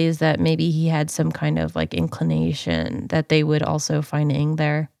possibility is that maybe he had some kind of like inclination that they would also find Aang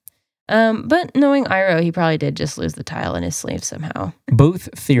there. But knowing Iroh, he probably did just lose the tile in his sleeve somehow.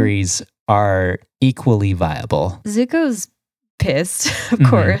 Both theories are equally viable. Zuko's pissed, of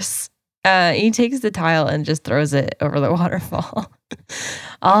course. He takes the tile and just throws it over the waterfall.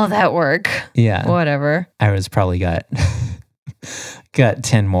 All that work. Yeah. Whatever. Iris probably got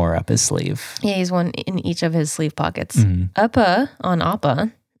 10 more up his sleeve. Yeah, he's one in each of his sleeve pockets. Mm. Appa on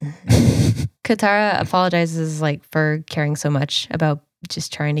Appa. Katara apologizes for caring so much about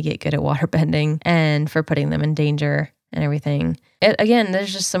just trying to get good at waterbending and for putting them in danger and everything. Again,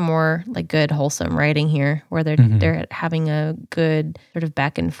 there's just some more good wholesome writing here where they're having a good sort of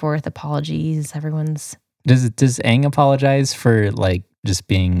back and forth apologies. Everyone's Does Aang apologize for just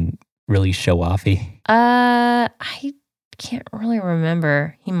being really show-offy? I can't really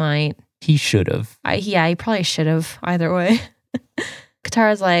remember. He might. He should have. Yeah, he probably should have either way.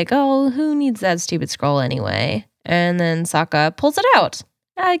 Katara's like, oh, who needs that stupid scroll anyway? And then Sokka pulls it out.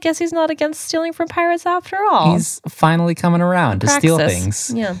 I guess he's not against stealing from pirates after all. He's finally coming around to steal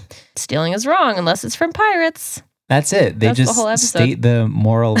things. Yeah. Stealing is wrong unless it's from pirates. That's it. They That's the just whole episode. state the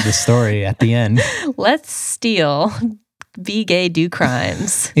moral of the story at the end. Let's steal. Be gay, do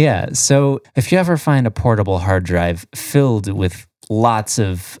crimes. Yeah. So if you ever find a portable hard drive filled with lots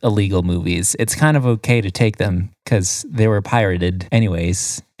of illegal movies, it's kind of okay to take them because they were pirated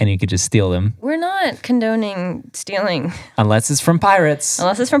anyways, and you could just steal them. We're not condoning stealing. Unless it's from pirates.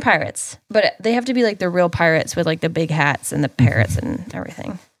 Unless it's from pirates. But they have to be the real pirates with the big hats and the parrots and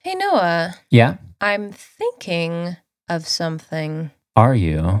everything. Hey, Noah. Yeah? I'm thinking of something. Are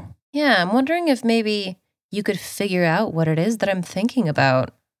you? Yeah, I'm wondering if maybe you could figure out what it is that I'm thinking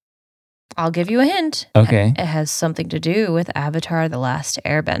about. I'll give you a hint. Okay. It has something to do with Avatar: The Last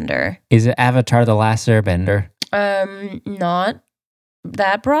Airbender. Is it Avatar: The Last Airbender? Not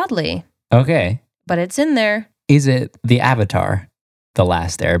that broadly, Okay. but it's in there. Is it the Avatar: The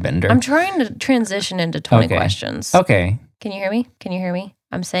Last Airbender? I'm trying to transition into 20 Okay. questions. Okay. Can you hear me? Can you hear me?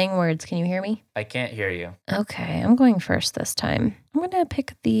 I'm saying words. Can you hear me? I can't hear you. Okay, I'm going first this time. I'm going to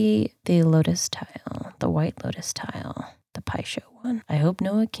pick the lotus tile, the white lotus tile, the Pai Sho one. I hope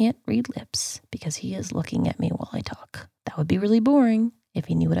Noah can't read lips because he is looking at me while I talk. That would be really boring if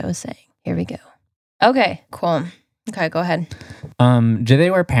he knew what I was saying. Here we go. Okay, cool. Okay, go ahead. Do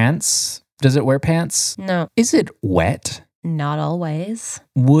they wear pants? Does it wear pants? No, Is it wet? not always.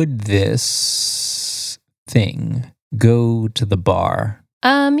 Would this thing go to the bar?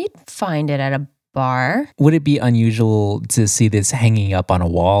 You'd find it at a bar. Would it be unusual to see this hanging up on a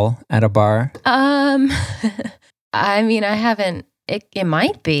wall at a bar? I mean, I haven't. It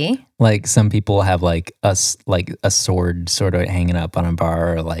might be. Like some people have a sword sort of hanging up on a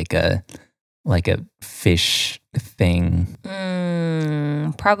bar, or like a fish thing.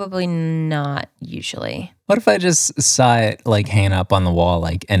 Probably not usually. What if I just saw it hanging up on the wall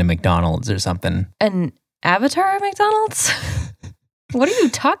in a McDonald's or something? An avatar at McDonald's? What are you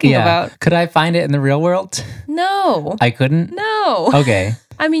talking about? Could I find it in the real world? No. I couldn't? No. Okay.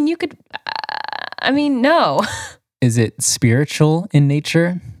 I mean, you could. No. Is it spiritual in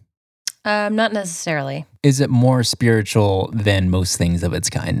nature? Not necessarily. Is it more spiritual than most things of its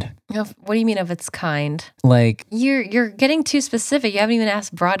kind? What do you mean of its kind? Like, You're getting too specific. You haven't even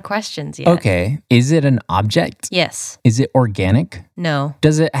asked broad questions yet. okay, is it an object? Yes. Is it organic? No.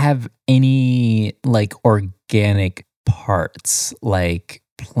 Does it have any organic parts like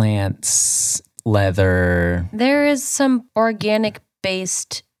plants, leather? There is some organic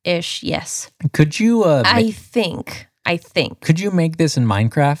based ish. Yes. Could you I think. could you make this in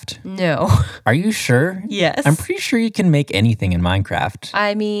Minecraft? No. Are you sure? Yes. I'm pretty sure you can make anything in Minecraft.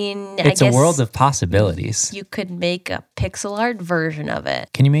 I mean, It's I a guess world of possibilities. you could make a pixel art version of it.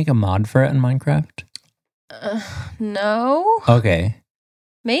 Can you make a mod for it in Minecraft? No. Okay.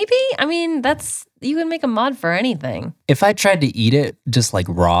 Maybe? I mean, you can make a mod for anything. If I tried to eat it just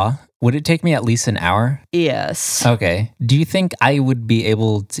raw, would it take me at least an hour? Yes. Okay. Do you think I would be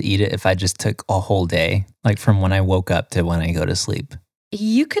able to eat it if I just took a whole day? From when I woke up to when I go to sleep?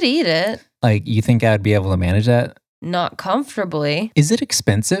 You could eat it. You think I would be able to manage that? Not comfortably. Is it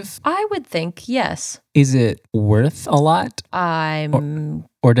expensive? I would think yes. Is it worth a lot?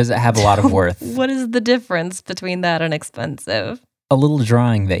 Or does it have a lot of worth? What is the difference between that and expensive? A little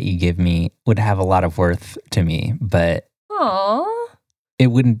drawing that you give me would have a lot of worth to me, but Aw. it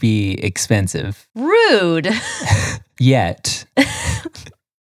wouldn't be expensive Rude. yet.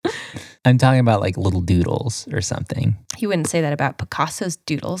 I'm talking about little doodles or something. You wouldn't say that about Picasso's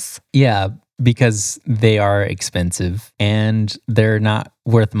doodles. Yeah, because they are expensive and they're not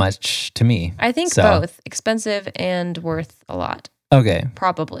worth much to me. I think So- both expensive and worth a lot. Okay.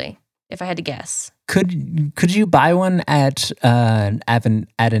 Probably, if I had to guess. Could you buy one at an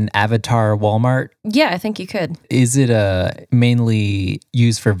Avatar Walmart? Yeah, I think you could. Is it mainly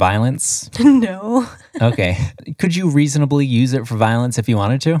used for violence? No. Okay. Could you reasonably use it for violence if you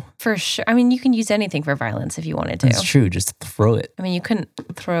wanted to? For sure. I mean, you can use anything for violence if you wanted to. That's true. Just throw it. I mean, you couldn't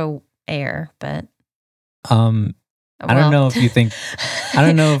throw air, but I don't know if you think. I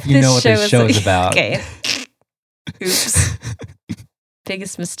don't know if you know what this show is about. Okay. Oops.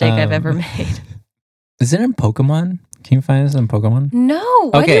 Biggest mistake I've ever made. Is it in Pokemon? Can you find this in Pokemon? No.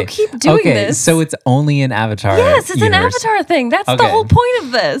 Why do you keep doing this? So it's only an Avatar. Yes, it's universe. an Avatar thing. That's the whole point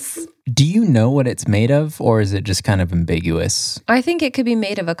of this. Do you know what it's made of, or is it just kind of ambiguous? I think it could be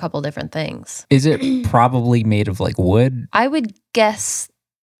made of a couple different things. Is it probably made of like wood? I would guess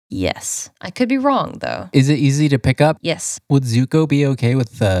yes. I could be wrong though. Is it easy to pick up? Yes. Would Zuko be okay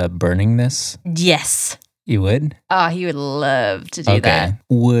with burning this? Yes. You would? Oh, he would love to do that.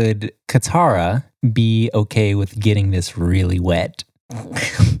 Would Katara be okay with getting this really wet?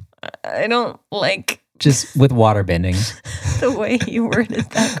 I don't like just with water bending. The way you worded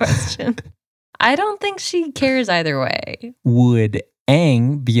that question. I don't think she cares either way. Would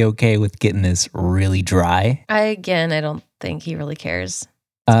Aang be okay with getting this really dry? I don't think he really cares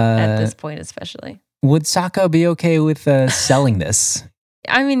at this point, especially. Would Sokka be okay with selling this?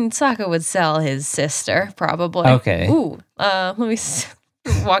 I mean, Sokka would sell his sister, probably. Okay. Ooh, let me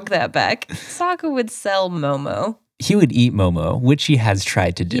walk that back. Sokka would sell Momo. He would eat Momo, which he has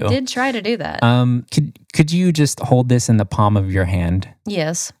tried to do. He did try to do that. Could you just hold this in the palm of your hand?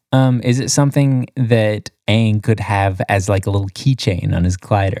 Yes. Is it something that Aang could have as like a little keychain on his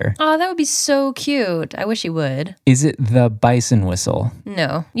glider? Oh, that would be so cute. I wish he would. Is it the bison whistle?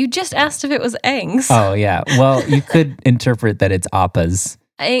 No. You just asked if it was Aang's. Oh, yeah. Well, you could interpret that it's Appa's.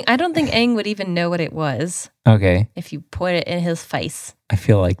 I don't think Aang would even know what it was. Okay. If you put it in his face. I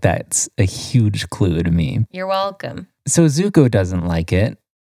feel like that's a huge clue to me. You're welcome. So Zuko doesn't like it.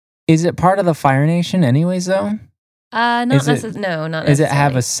 Is it part of the Fire Nation anyways, though? Not necessarily. No, not necessarily. Does it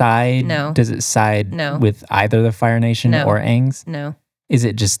have a side? No. Does it side No. with either the Fire Nation or Aang's? No. Is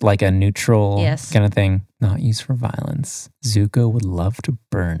it just like a neutral Yes. kind of thing? Not used for violence. Zuko would love to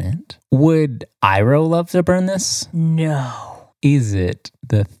burn it. Would Iroh love to burn this? No. Is it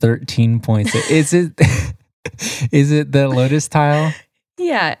the 13 points? Is it is it the lotus tile?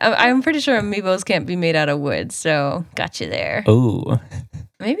 Yeah, I'm pretty sure amiibos can't be made out of wood, so got you there. Oh.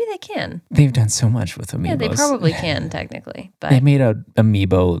 Maybe they can. They've done so much with amiibos. Yeah, they probably can, technically. But They made a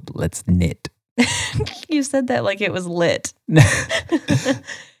amiibo, let's knit. You said that like it was lit.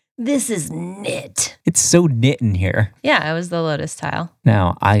 This is knit. It's so knit in here. Yeah, it was the lotus tile.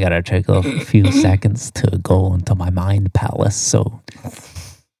 Now, I gotta take a few seconds to go into my mind palace, so...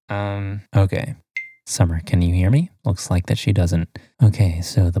 Okay. Summer, can you hear me? Looks like that she doesn't. Okay,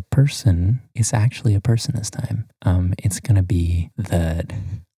 so the person is actually a person this time. It's gonna be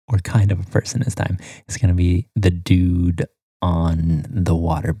or kind of a person this time. It's gonna be the dude on the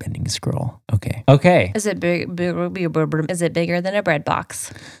waterbending scroll. Okay. Is it Is it bigger than a bread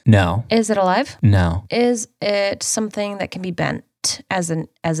box? No. Is it alive? No. Is it something that can be bent as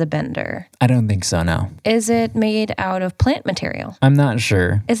a bender? I don't think so, no. Is it made out of plant material? I'm not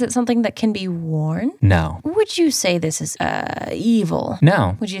sure. Is it something that can be worn? No. Would you say this is evil?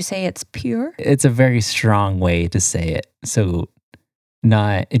 No. Would you say it's pure? It's a very strong way to say it. So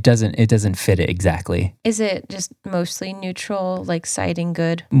it doesn't fit it exactly. Is it just mostly neutral, like siding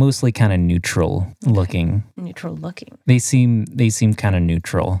good? Mostly kind of neutral looking. Neutral looking. They seem kind of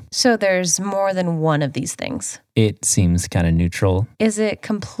neutral. So there's more than one of these things. It seems kind of neutral. Is it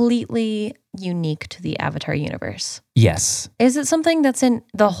completely unique to the Avatar universe? Yes. Is it something that's in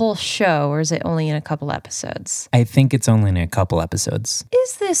the whole show, or is it only in a couple episodes? I think it's only in a couple episodes.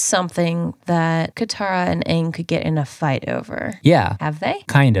 Is this something that Katara and Aang could get in a fight over? Yeah. Have they?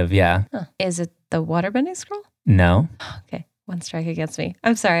 Kind of, yeah. Huh. Is it the waterbending scroll? No. Okay, one strike against me.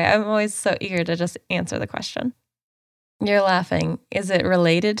 I'm sorry. I'm always so eager to just answer the question. You're laughing. Is it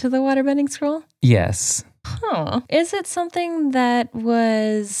related to the waterbending scroll? Yes. Huh. Is it something that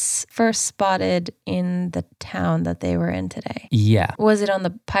was first spotted in the town that they were in today? Yeah. Was it on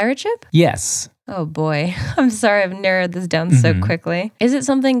the pirate ship? Yes. Oh boy. I'm sorry I've narrowed this down so quickly. Is it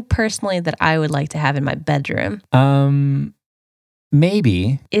something personally that I would like to have in my bedroom?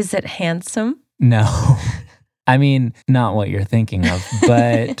 Maybe. Is it handsome? No. I mean, not what you're thinking of,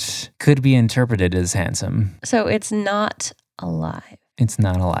 but could be interpreted as handsome. So it's not alive. It's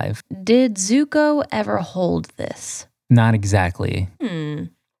not alive. Did Zuko ever hold this? Not exactly.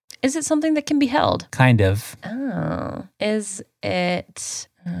 Is it something that can be held? Kind of. Oh. Is it...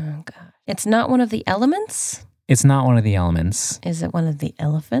 Oh, God. It's not one of the elements? It's not one of the elements. Is it one of the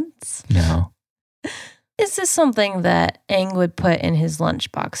elephants? No. Is this something that Aang would put in his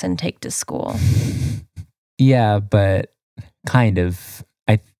lunchbox and take to school? Yeah, but kind of.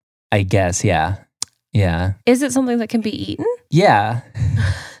 I guess, yeah. Yeah. Is it something that can be eaten? Yeah.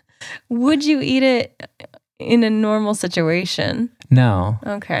 Would you eat it in a normal situation? No.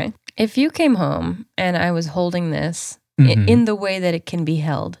 Okay. If you came home and I was holding this Mhm. in the way that it can be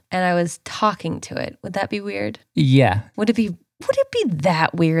held and I was talking to it, would that be weird? Yeah. Would it be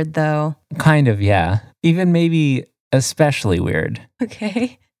that weird though? Kind of, yeah. Even maybe especially weird.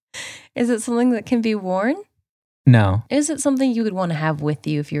 Okay. Is it something that can be worn? No. Is it something you would want to have with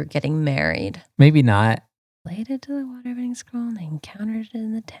you if you're getting married? Maybe not. Related to the water-bending scroll and they encountered it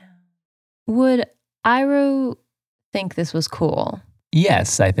in the town. Would Iroh think this was cool?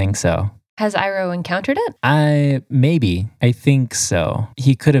 Yes, I think so. Has Iroh encountered it? I think so.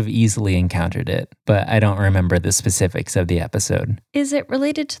 He could have easily encountered it, but I don't remember the specifics of the episode. Is it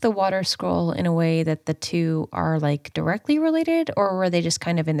related to the water scroll in a way that the two are like directly related, or were they just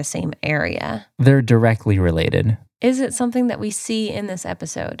kind of in the same area? They're directly related. Is it something that we see in this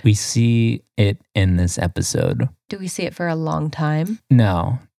episode? We see it in this episode. Do we see it for a long time?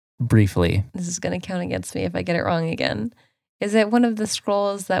 No, briefly. This is going to count against me if I get it wrong again. Is it one of the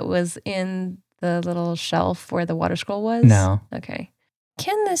scrolls that was in the little shelf where the water scroll was? No. Okay.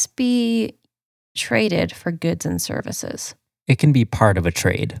 Can this be traded for goods and services? It can be part of a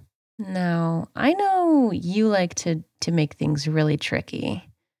trade. No. I know you like to make things really tricky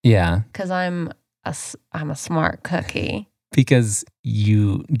Yeah, because I'm a smart cookie. because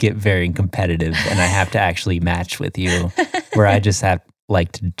you get very competitive and I have to actually match with you, where I just have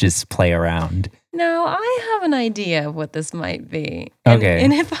like to just play around. No, I have an idea of what this might be. Okay.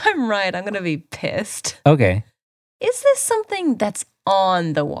 And if I'm right, I'm going to be pissed. Okay. Is this something that's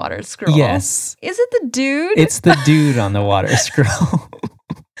on the water scroll? Yes. Is it the dude? It's the dude on the water scroll.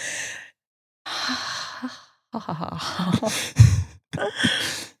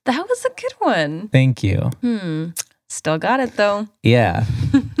 That was a good one. Thank you. Still got it though. Yeah.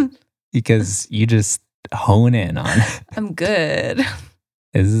 Because you just hone in on it. I'm good.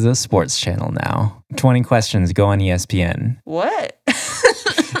 This is a sports channel now. 20 questions go on ESPN. What?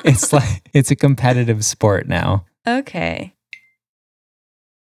 It's a competitive sport now. Okay.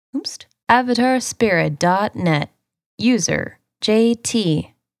 Oops. AvatarSpirit.net user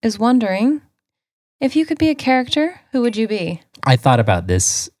JT is wondering, if you could be a character, who would you be? I thought about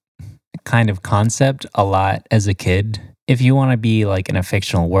this kind of concept a lot as a kid. If you want to be like in a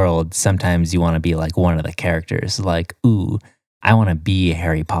fictional world, sometimes you want to be like one of the characters. Like, ooh, I want to be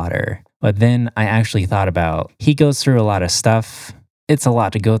Harry Potter. But then I actually thought about, he goes through a lot of stuff. It's a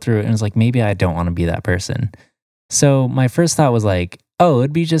lot to go through. And it's like, maybe I don't want to be that person. So my first thought was like, oh,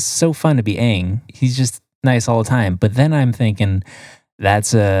 it'd be just so fun to be Aang. He's just nice all the time. But then I'm thinking,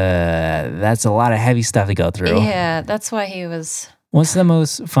 that's a lot of heavy stuff to go through. Yeah, that's why he was... What's the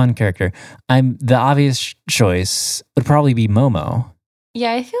most fun character? The obvious choice would probably be Momo.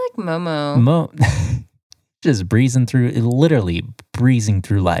 Yeah, I feel like Momo. Just literally breezing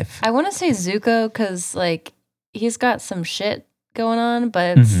through life. I want to say Zuko because like he's got some shit going on,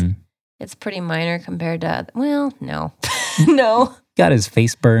 but it's pretty minor compared to... Well, no. No. Got his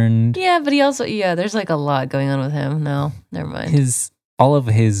face burned. Yeah, but he also... Yeah, there's like a lot going on with him. No, never mind. All of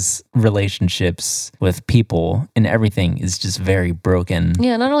his relationships with people and everything is just very broken.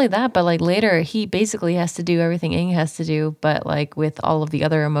 Yeah, not only that, but like later, he basically has to do everything Aang has to do, but like with all of the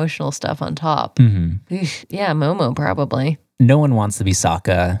other emotional stuff on top. Eesh, yeah, Momo probably. No one wants to be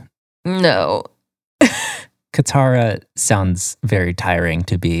Sokka. No. Katara sounds very tiring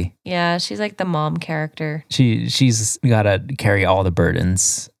to be. Yeah, she's like the mom character. She's got to carry all the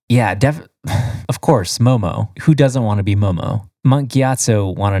burdens. Yeah, of course, Momo. Who doesn't want to be Momo? Monk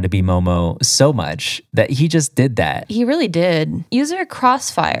Gyatso wanted to be Momo so much that he just did that. He really did. User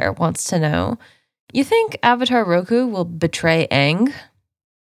Crossfire wants to know, you think Avatar Roku will betray Aang?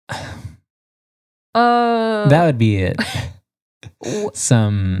 That would be it.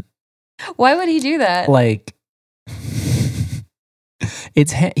 Why would he do that? Like,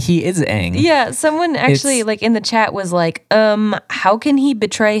 he is Aang. Yeah, someone actually like in the chat was like, how can he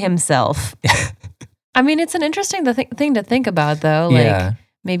betray himself? I mean, it's an interesting thing to think about, though. Like,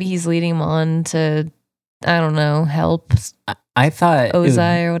 maybe he's leading him on to, I don't know, help I thought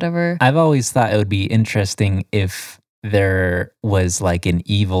Ozai or whatever. I've always thought it would be interesting if there was like an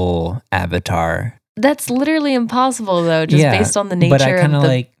evil avatar. That's literally impossible, though, just based on the nature but I kind of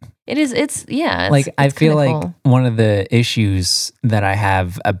like... It's I feel like cool. one of the issues that I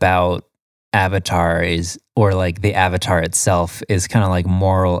have about Avatar or like the Avatar itself is kind of like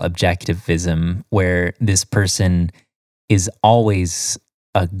moral objectivism, where this person is always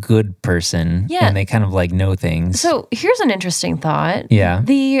a good person and they kind of like know things. So here's an interesting thought. Yeah.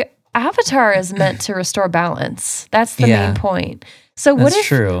 The Avatar is meant to restore balance. That's the main point. So what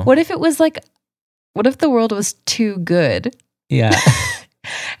if it was like What if the world was too good Yeah.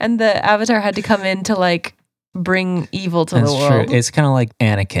 and the Avatar had to come in to like bring evil to That's the world? true. It's kind of like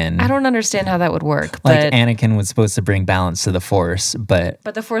Anakin. I don't understand how that would work. Like But Anakin was supposed to bring balance to the Force, but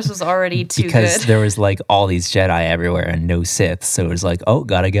the Force was already too because good. there was like all these Jedi everywhere and no Sith, so it was like, oh,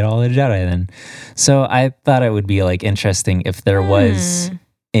 gotta get all the Jedi then. So I thought it would be like interesting if there was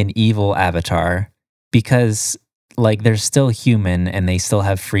an evil Avatar, because like they're still human and they still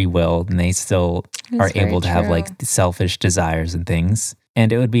have free will and they still That's are able to very have true. like selfish desires and things.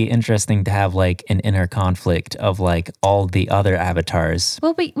 And it would be interesting to have like an inner conflict of like all the other avatars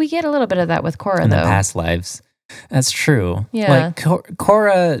Well, we get a little bit of that with Korra, in the though. past lives. That's true. Yeah. Like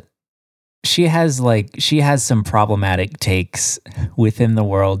Korra, she has some problematic takes within the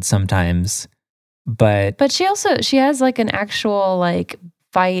world sometimes, but She has like an actual like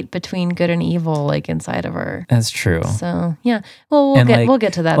fight between good and evil like inside of her. that's true. So yeah, well And, like- we'll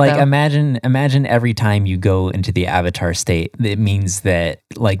get to that Like though. imagine every time you go into the Avatar state, it means that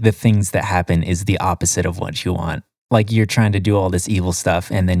like the things that happen is the opposite of what you want. Like you're trying to do all this evil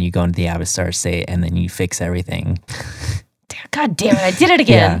stuff and then you go into the Avatar state and then you fix everything. God damn it, I did it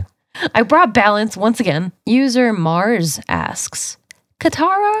again. I brought balance once again. User Mars asks,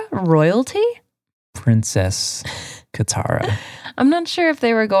 Katara royalty? Princess Katara. I'm not sure if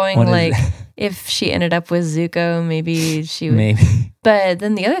they were going What is like that? if she ended up with Zuko, maybe she would. Maybe But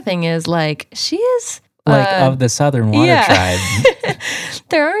then the other thing is like she is like of the Southern Water yeah. Tribe.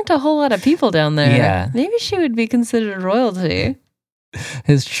 There aren't a whole lot of people down there. Yeah. Maybe she would be considered royalty.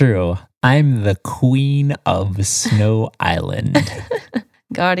 It's true. I'm the queen of Snow Island.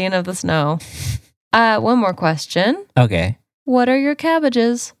 Guardian of the snow. One more question. Okay. What are your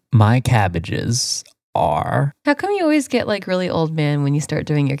cabbages? My cabbages are How come you always get like really old man when you start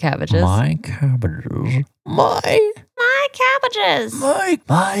doing your cabbages? my cabbages. My cabbages.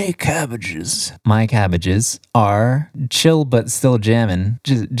 cabbages. My cabbages are chill but still jamming.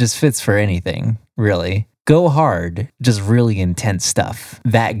 Just fits for anything, really. Go hard, just really intense stuff.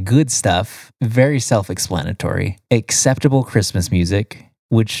 That good stuff, very self-explanatory. Acceptable Christmas music,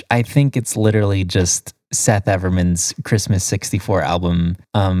 which I think it's literally just Seth Everman's Christmas 64 album,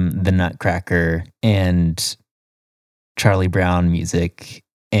 The Nutcracker, and Charlie Brown music,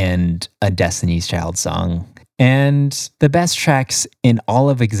 and a Destiny's Child song. And the best tracks in all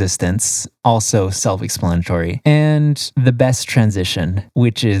of existence, also self-explanatory. And the best transition,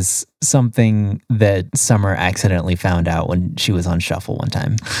 which is something that Summer accidentally found out when she was on shuffle one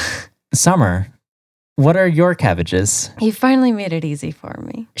time. Summer, what are your cabbages? You finally made it easy for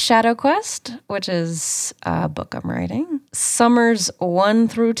me. Shadow Quest, which is a book I'm writing. Summers 1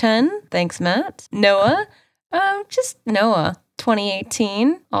 through 10. Thanks, Matt. Noah. Just Noah.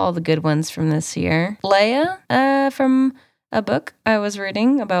 2018. All the good ones from this year. Leia, from a book I was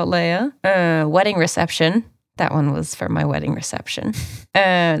reading about Leia. Wedding Reception. That one was for my wedding reception.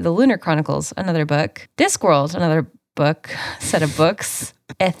 The Lunar Chronicles, another book. Discworld, another book, set of books.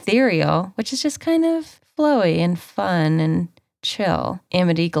 Ethereal, which is just kind of flowy and fun and chill.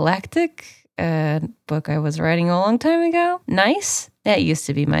 Amity Galactic, a book I was writing a long time ago. Nice. That used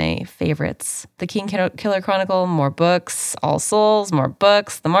to be my favorites. The King Killer Chronicle, more books. All Souls, more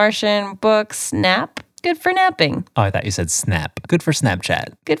books. The Martian, books. Nap, good for napping. Oh, I thought you said Snap. Good for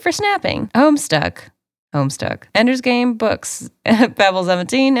Snapchat. Good for snapping. Homestuck. Ender's Game, books. Babel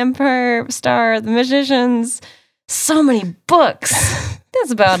 17, Empire, Star, The Magicians. So many books.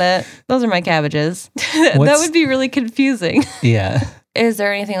 That's about it. Those are my cabbages. That would be really confusing. Yeah. Is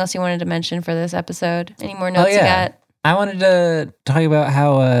there anything else you wanted to mention for this episode? Any more notes you got? I wanted to talk about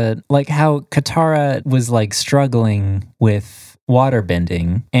how Katara was like struggling with water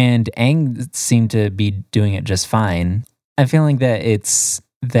bending, and Aang seemed to be doing it just fine. I feel like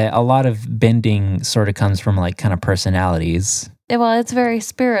that a lot of bending sort of comes from like kind of personalities. Yeah, well, it's very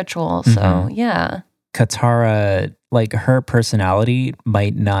spiritual, so yeah. Katara, like her personality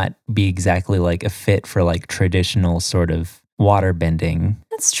might not be exactly like a fit for like traditional sort of water bending.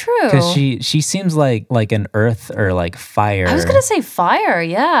 That's true. Because she seems like an earth or like fire. I was gonna say fire,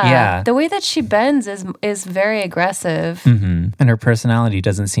 yeah. Yeah. The way that she bends is very aggressive. And her personality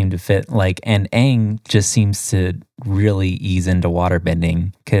doesn't seem to fit. And Aang just seems to really ease into water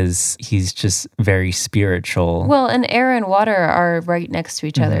bending because he's just very spiritual. Well, and air and water are right next to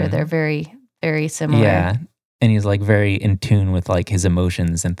each other. They're very, very similar. Yeah. And he's like very in tune with like his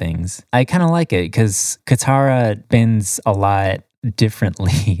emotions and things. I kind of like it because Katara bends a lot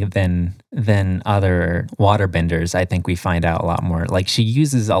differently than other waterbenders. I think we find out a lot more. Like she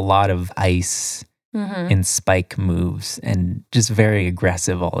uses a lot of ice and spike moves and just very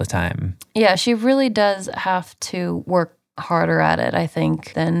aggressive all the time. Yeah, she really does have to work harder at it, I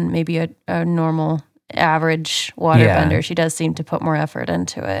think, than maybe a normal average waterbender. She does seem to put more effort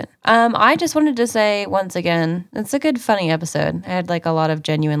into it. I just wanted to say once again, it's a good, funny episode. I had like a lot of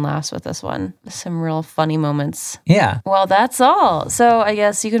genuine laughs with this one. Some real funny moments. Yeah. Well, that's all. So I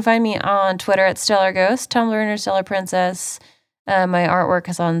guess you can find me on Twitter at Stellar Ghost, Tumblr Interstellar Princess. My artwork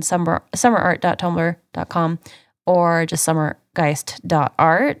is on summerart.tumblr.com or just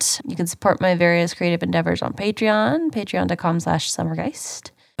summergeist.art. You can support my various creative endeavors on Patreon,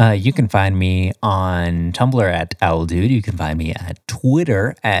 patreon.com/summergeist. You can find me on Tumblr at OwlDude. You can find me at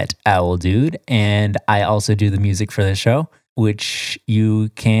Twitter at OwlDude. And I also do the music for the show, which you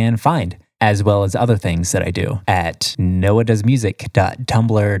can find, as well as other things that I do at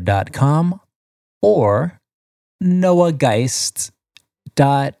noahdoesmusic.tumblr.com or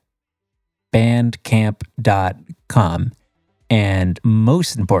noahgeist.bandcamp.com. And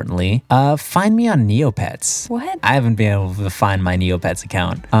most importantly, find me on Neopets. What? I haven't been able to find my Neopets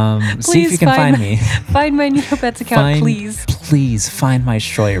account. See if you can find me. Find my Neopets account, please. Please find my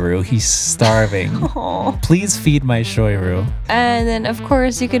Shoiru. He's starving. Aww. Please feed my Shoiru. And then, of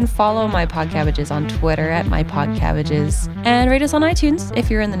course, you can follow My Pod Cabbages on Twitter at My Pod Cabbages and rate us on iTunes if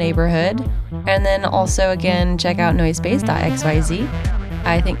you're in the neighborhood. And then also, again, check out noisepace.xyz.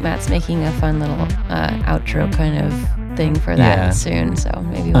 I think Matt's making a fun little outro kind of thing for that soon, so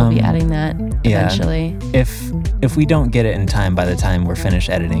maybe we'll be adding that eventually. If we don't get it in time by the time we're finished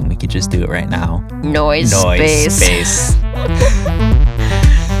editing, we could just do it right now. Noise space.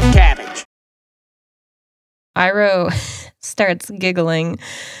 Cabbage. Iroh starts giggling.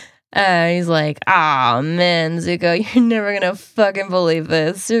 He's like, man, Zuko, you're never gonna fucking believe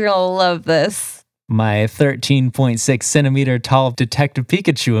this. You're gonna love this. My 13.6 centimeter tall Detective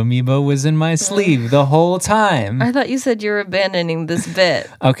Pikachu amiibo was in my sleeve the whole time. I thought you said you were abandoning this bit.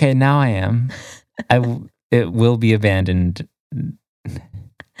 Okay, now I am. It will be abandoned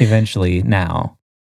eventually now.